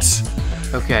 hits.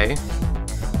 Okay.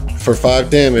 For 5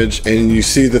 damage, and you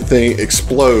see the thing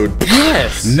explode.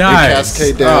 Yes. And Nice.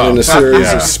 cascade down in a series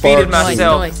of Defeated sparks.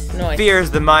 myself. Nice. Fear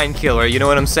is the mind killer. You know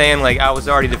what I'm saying? Like, I was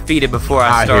already defeated before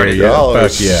I started. hear ya. Y'all are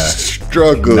Fuck yeah.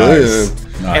 struggling. Nice.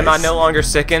 Am I no longer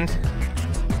sickened?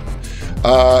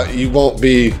 You won't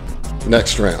be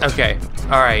next round. Okay.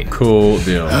 All right. Cool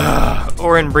deal.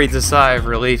 Orin breathes a sigh of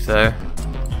relief, though.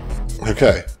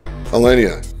 Okay.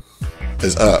 Alenia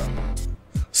is up.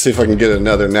 See if I can get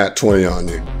another nat 20 on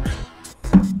you.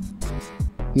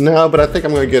 No, but I think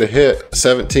I'm going to get a hit.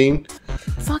 17.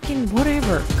 Fucking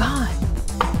whatever. God.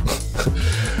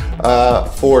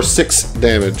 For 6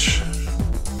 damage.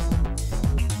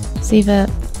 Zeva's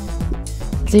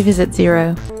at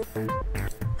 0.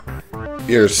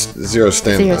 You're 0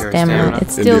 stamina. 0 stamina. It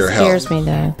Into still your scares health. me,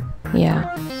 though.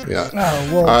 Yeah. Yeah. Oh,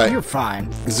 well, All right. you're fine.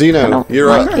 Zeno, you're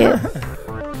like up. it.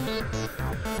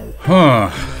 Huh.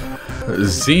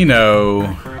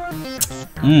 Zeno.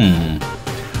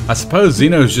 I suppose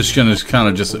Zeno's just gonna kind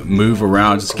of just move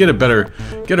around, just get a better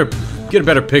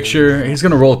picture. He's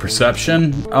gonna roll a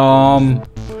perception.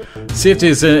 See if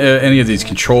there's any of these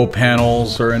control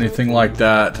panels or anything like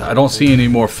that. I don't see any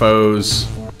more foes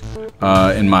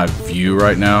in my view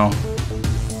right now.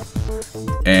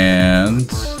 And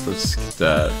let's get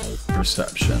that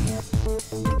perception.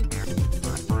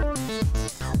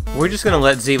 We're just gonna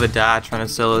let Zeva die trying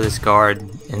to solo this guard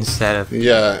instead of.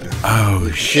 Yeah. Oh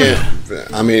shit!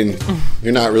 I mean,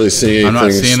 you're not really seeing anything. I'm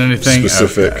not seeing anything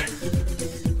specific.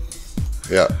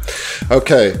 Okay. Yeah.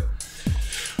 Okay.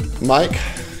 Mike.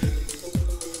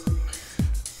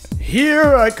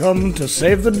 Here I come to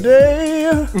save the day.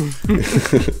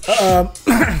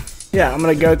 Yeah, I'm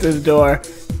gonna go through the door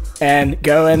and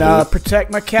go and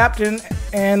protect my captain.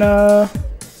 And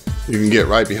You can get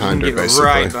right behind her, Get basically.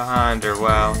 right behind her.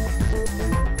 Wow.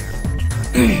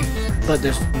 but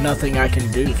there's nothing I can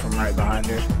do from right behind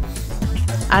her.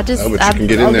 I just, Oh, but you can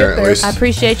get in I'll there get at there. least. I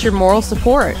appreciate your moral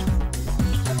support.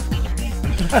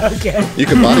 Okay. You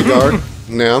can bodyguard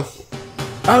now.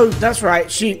 Oh, that's right.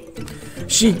 She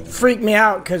freaked me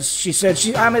out because she said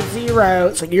I'm at 0.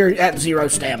 It's like, you're at 0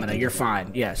 stamina. You're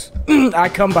fine. Yes. I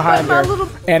come behind her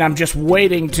and I'm just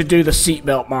waiting to do the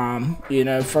seatbelt mom,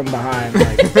 from behind.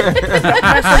 Like, don't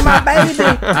mess with my baby.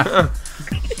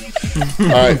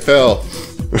 All right, Phil.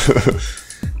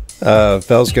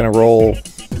 Fel's gonna roll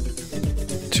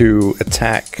to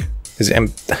attack.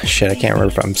 Shit, I can't remember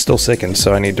if I'm still sickened,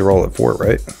 so I need to roll it for it,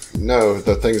 right? No,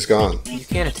 the thing's gone. You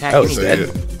can't attack Oh, any it's dead.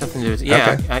 Nothing to do with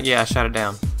Yeah, Okay. yeah, I shot it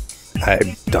down. I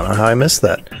don't know how I missed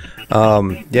that.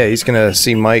 Yeah, he's gonna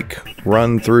see Mike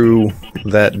run through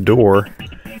that door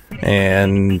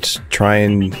and try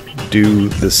and do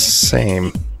the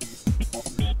same.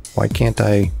 Why can't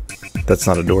I? That's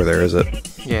not a door there, is it?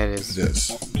 Yeah, it is. It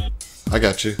is. I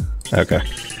got you. Okay.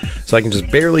 So I can just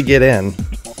barely get in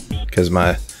because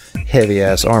my heavy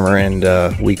ass armor and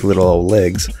weak little old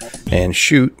legs, and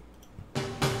shoot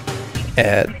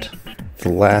at the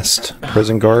last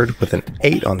prison guard with an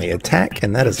 8 on the attack,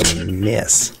 and that is a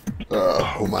miss.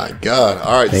 Oh my god.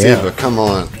 All right, Yeah. Zeva, come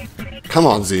on. Come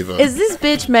on, Zeva. Is this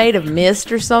bitch made of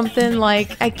mist or something?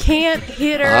 Like, I can't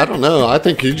hit her. I don't know. I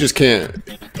think you just can't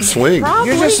swing.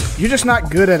 Probably. You're just not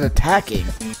good at attacking.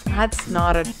 That's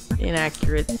not an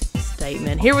inaccurate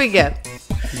statement. Here we go.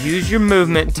 Use your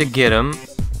movement to get him.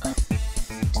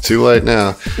 It's too late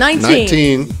now.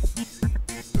 19.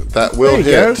 That will There you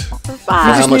go. hit. For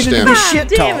 5. How much needed to be damage? shit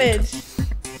talked. Damage.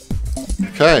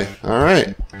 Okay. All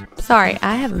right. Sorry,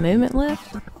 I have a movement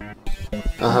left.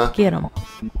 Get him.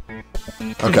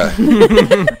 Okay.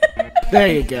 There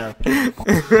you go.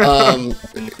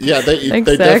 Yeah, they Thanks,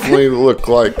 Zach. definitely look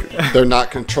like they're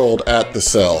not controlled at the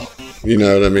cell. You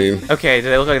know what I mean? Okay, do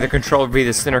they look like the control would be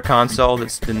the center console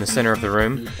that's in the center of the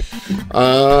room?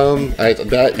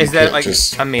 That you Is that can't like?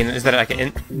 just, I mean, is that like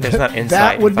there's not insight?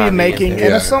 That would be 5e, making is an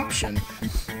there? assumption.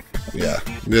 yeah.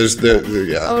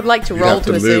 Yeah. I would like to You roll have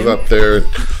to to assume. move up there.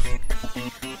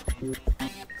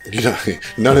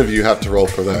 None of you have to roll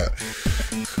for that.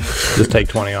 Just take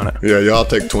 20 on it. Yeah, y'all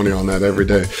take 20 on that every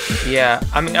day. Yeah,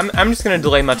 I mean, I'm just gonna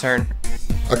delay my turn.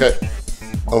 Okay.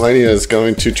 Elenia is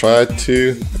going to try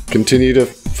to continue to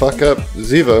fuck up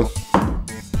Zeva.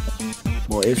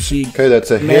 Well, if she Okay,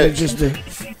 that's a hit. manages to,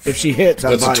 if she hits,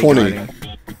 I'm That's a 20.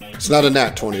 bodyguarding. It's not a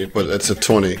nat 20, but it's a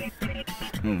 20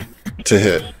 to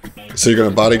hit. So you're going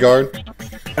to bodyguard?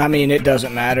 I mean, it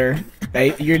doesn't matter.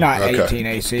 You're not Okay. 18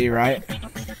 AC, right?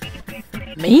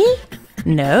 Me?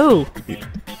 No.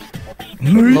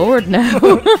 Lord, no.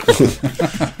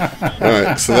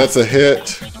 Alright, so that's a hit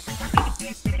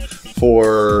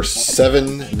for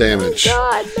 7 damage.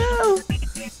 God, no.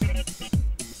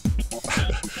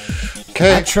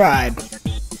 Okay, I tried.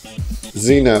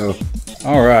 Zeno.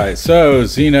 All right, so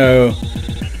Zeno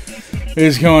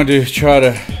is going to try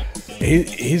to.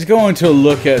 He's going to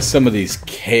look at some of these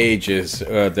cages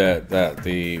that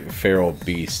the feral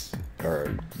beasts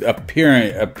are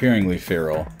appearingly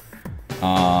feral,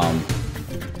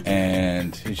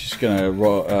 and he's just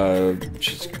gonna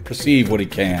just perceive what he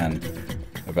can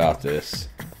about this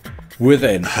with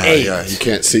an 8. Yeah, you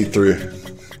can't see through.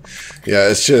 Yeah,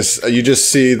 it's just, you just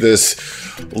see this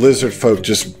lizard folk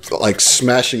just like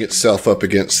smashing itself up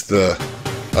against, and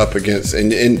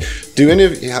do any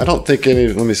of, I don't think any,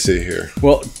 let me see here.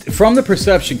 Well, from the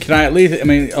perception, can I at least? I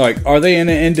mean, like, are they in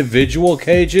individual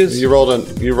cages? You rolled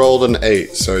an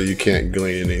 8, so you can't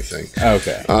glean anything.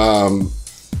 Okay.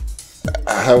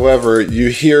 However, you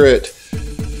hear it.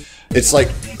 It's like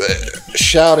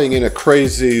shouting in a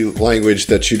crazy language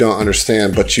that you don't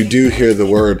understand, but you do hear the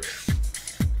word.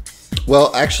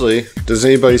 Well, actually, does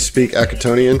anybody speak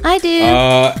Acatonian? I do.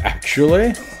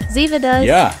 Actually, Zeva does.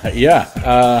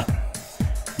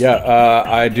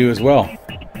 I do as well.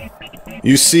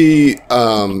 You see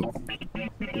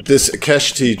this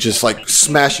Akeshti just like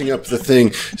smashing up the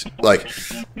thing, like,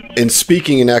 and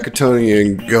speaking in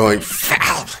Acatonian, going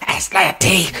foul,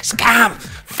 aslati, scum,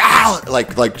 foul,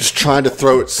 like just trying to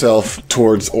throw itself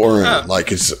towards Orin,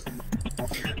 like it's.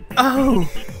 Oh,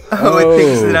 it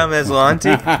thinks that I'm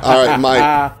Aslanti. All right,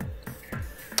 Mike.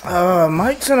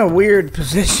 Mike's in a weird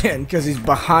position because he's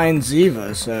behind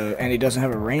Zeva, and he doesn't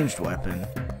have a ranged weapon.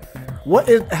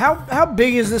 How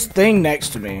big is this thing next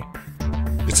to me?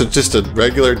 It's just a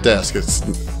regular desk.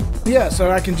 Yeah,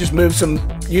 so I can just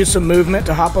use some movement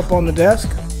to hop up on the desk?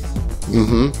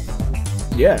 Mm-hmm.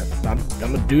 Yeah, I'm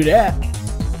gonna do that.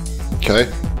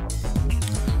 Okay.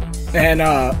 And,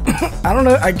 I don't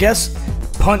know, I guess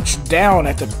punch down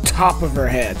at the top of her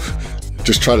head.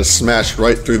 Just try to smash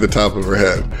right through the top of her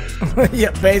head.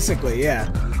 Yeah, basically, yeah.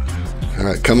 All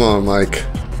right, come on, Mike.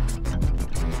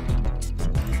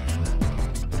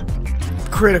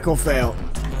 Critical fail.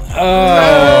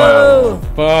 Oh,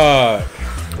 fuck.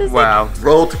 Wow.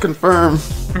 Roll to confirm.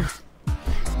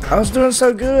 I was doing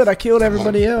so good, I killed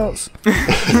everybody else.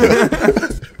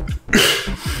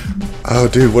 Oh,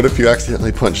 dude, what if you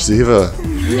accidentally punch Zeva?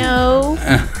 No.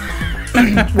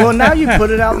 Well, now you put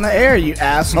it out in the air, you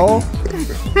asshole.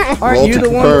 Aren't Roll you to the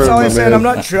one that's confirm, always my saying, man. I'm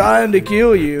not trying to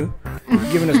kill you?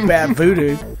 You're giving us bad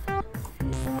voodoo.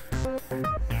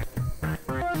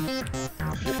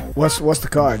 What's the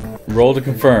card? Roll to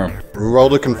confirm. Roll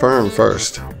to confirm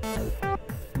first.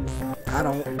 I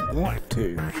don't want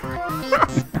to.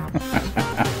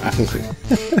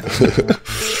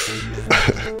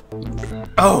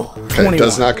 Oh. Okay, 21. it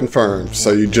does not confirm,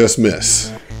 so you just miss.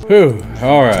 Whew.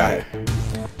 All right.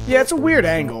 Yeah, it's a weird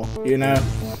angle, you know?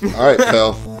 All right,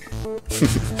 Phil.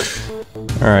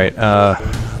 All right.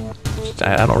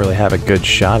 I don't really have a good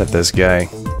shot at this guy.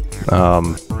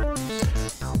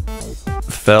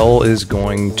 Fel is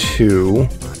going to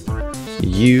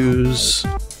use,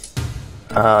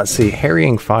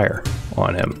 harrying fire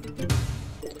on him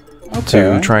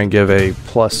to try and give a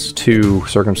 +2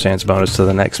 circumstance bonus to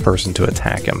the next person to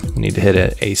attack him. You need to hit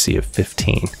an AC of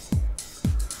 15.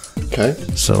 Okay.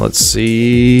 So let's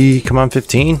see. Come on,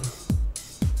 15.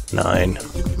 9.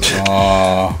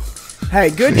 Hey,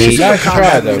 good Hey, use of nice a try,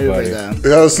 combat though, maneuver, buddy. though.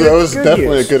 That was Good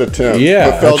definitely use. a good attempt. Yeah,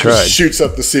 but Phil I tried. just shoots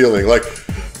up the ceiling like,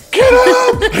 get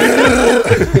up!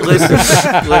 Listen.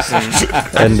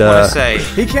 And I want to say,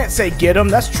 He can't say get him,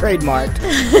 that's trademarked.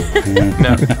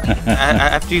 no.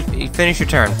 After you finish your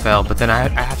turn, Fel, but then I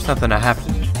have something I have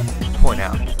to point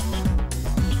out.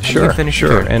 Sure, finish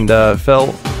your sure. turn. And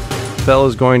Fel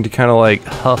is going to kind of like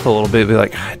huff a little bit, be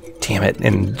like, "God damn it,"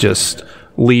 and just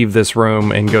leave this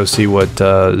room and go see what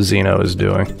Zeno is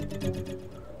doing.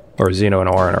 Or Zeno and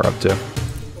Oren are up to.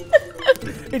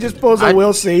 He just pulls a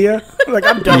 "we'll see ya." Like,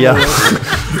 I'm done Yeah.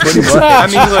 with this. I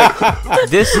mean, look,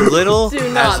 this little Do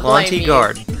not blame Aslanti me.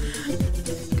 guard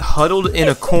huddled in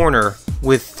a corner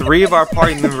with 3 of our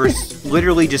party members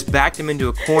literally just backed him into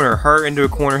a corner, her into a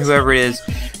corner, whoever it is,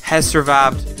 has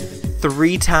survived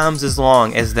 3 times as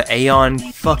long as the Aeon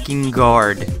fucking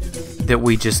guard that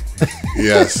we just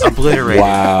Yes. obliterated.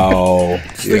 Wow.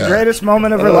 It's the greatest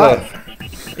moment of her life.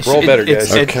 Roll better,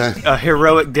 It's guys. Okay. a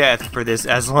heroic death for this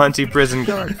Aslanti prison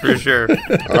guard, for sure.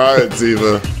 All right,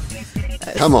 Zeva.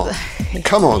 Come on.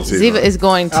 Come on, Zeva. Ziva is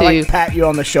going to. I like pat you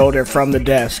on the shoulder from the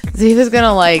desk. Ziva's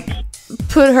gonna like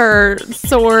put her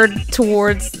sword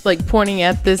towards, like, pointing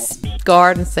at this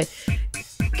guard and say,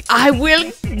 "I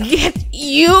will get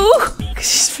you."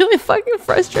 She's really fucking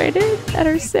frustrated at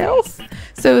herself.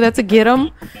 So that's a get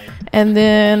 'em. And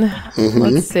then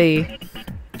let's see.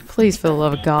 Please, for the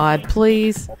love of God,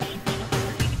 please.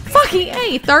 Fucking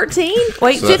A, 13?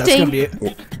 Wait, So That's 15. gonna be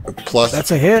it. Plus, That's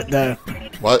a hit, though.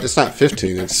 well, it's not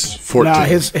 15, it's 14. Nah,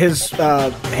 his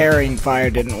herring fire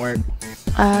didn't work.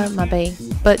 My B.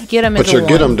 But get him but is your a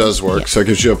get 'em 1. does work, so it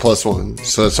gives you a +1.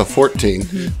 So it's a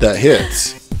 14 that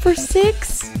hits. For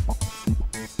 6?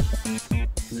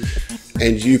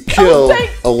 And you kill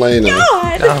thank Elena.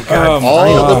 God!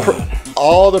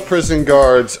 All the prison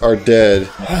guards are dead.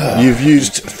 You've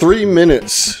used 3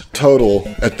 minutes total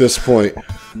at this point.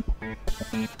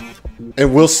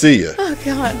 And we'll see you. Oh,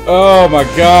 God. Oh my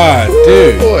god,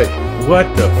 dude. Boy. What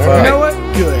the You fuck? know what?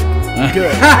 Good.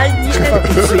 Good.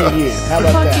 Fucking see you. How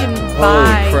about Fucking that?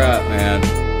 bye. Holy crap, man.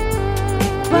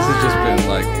 This has just been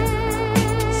like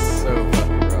so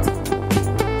fucking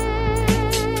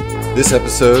rough. This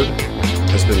episode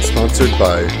has been sponsored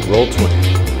by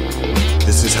Roll20.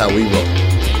 This is how we roll.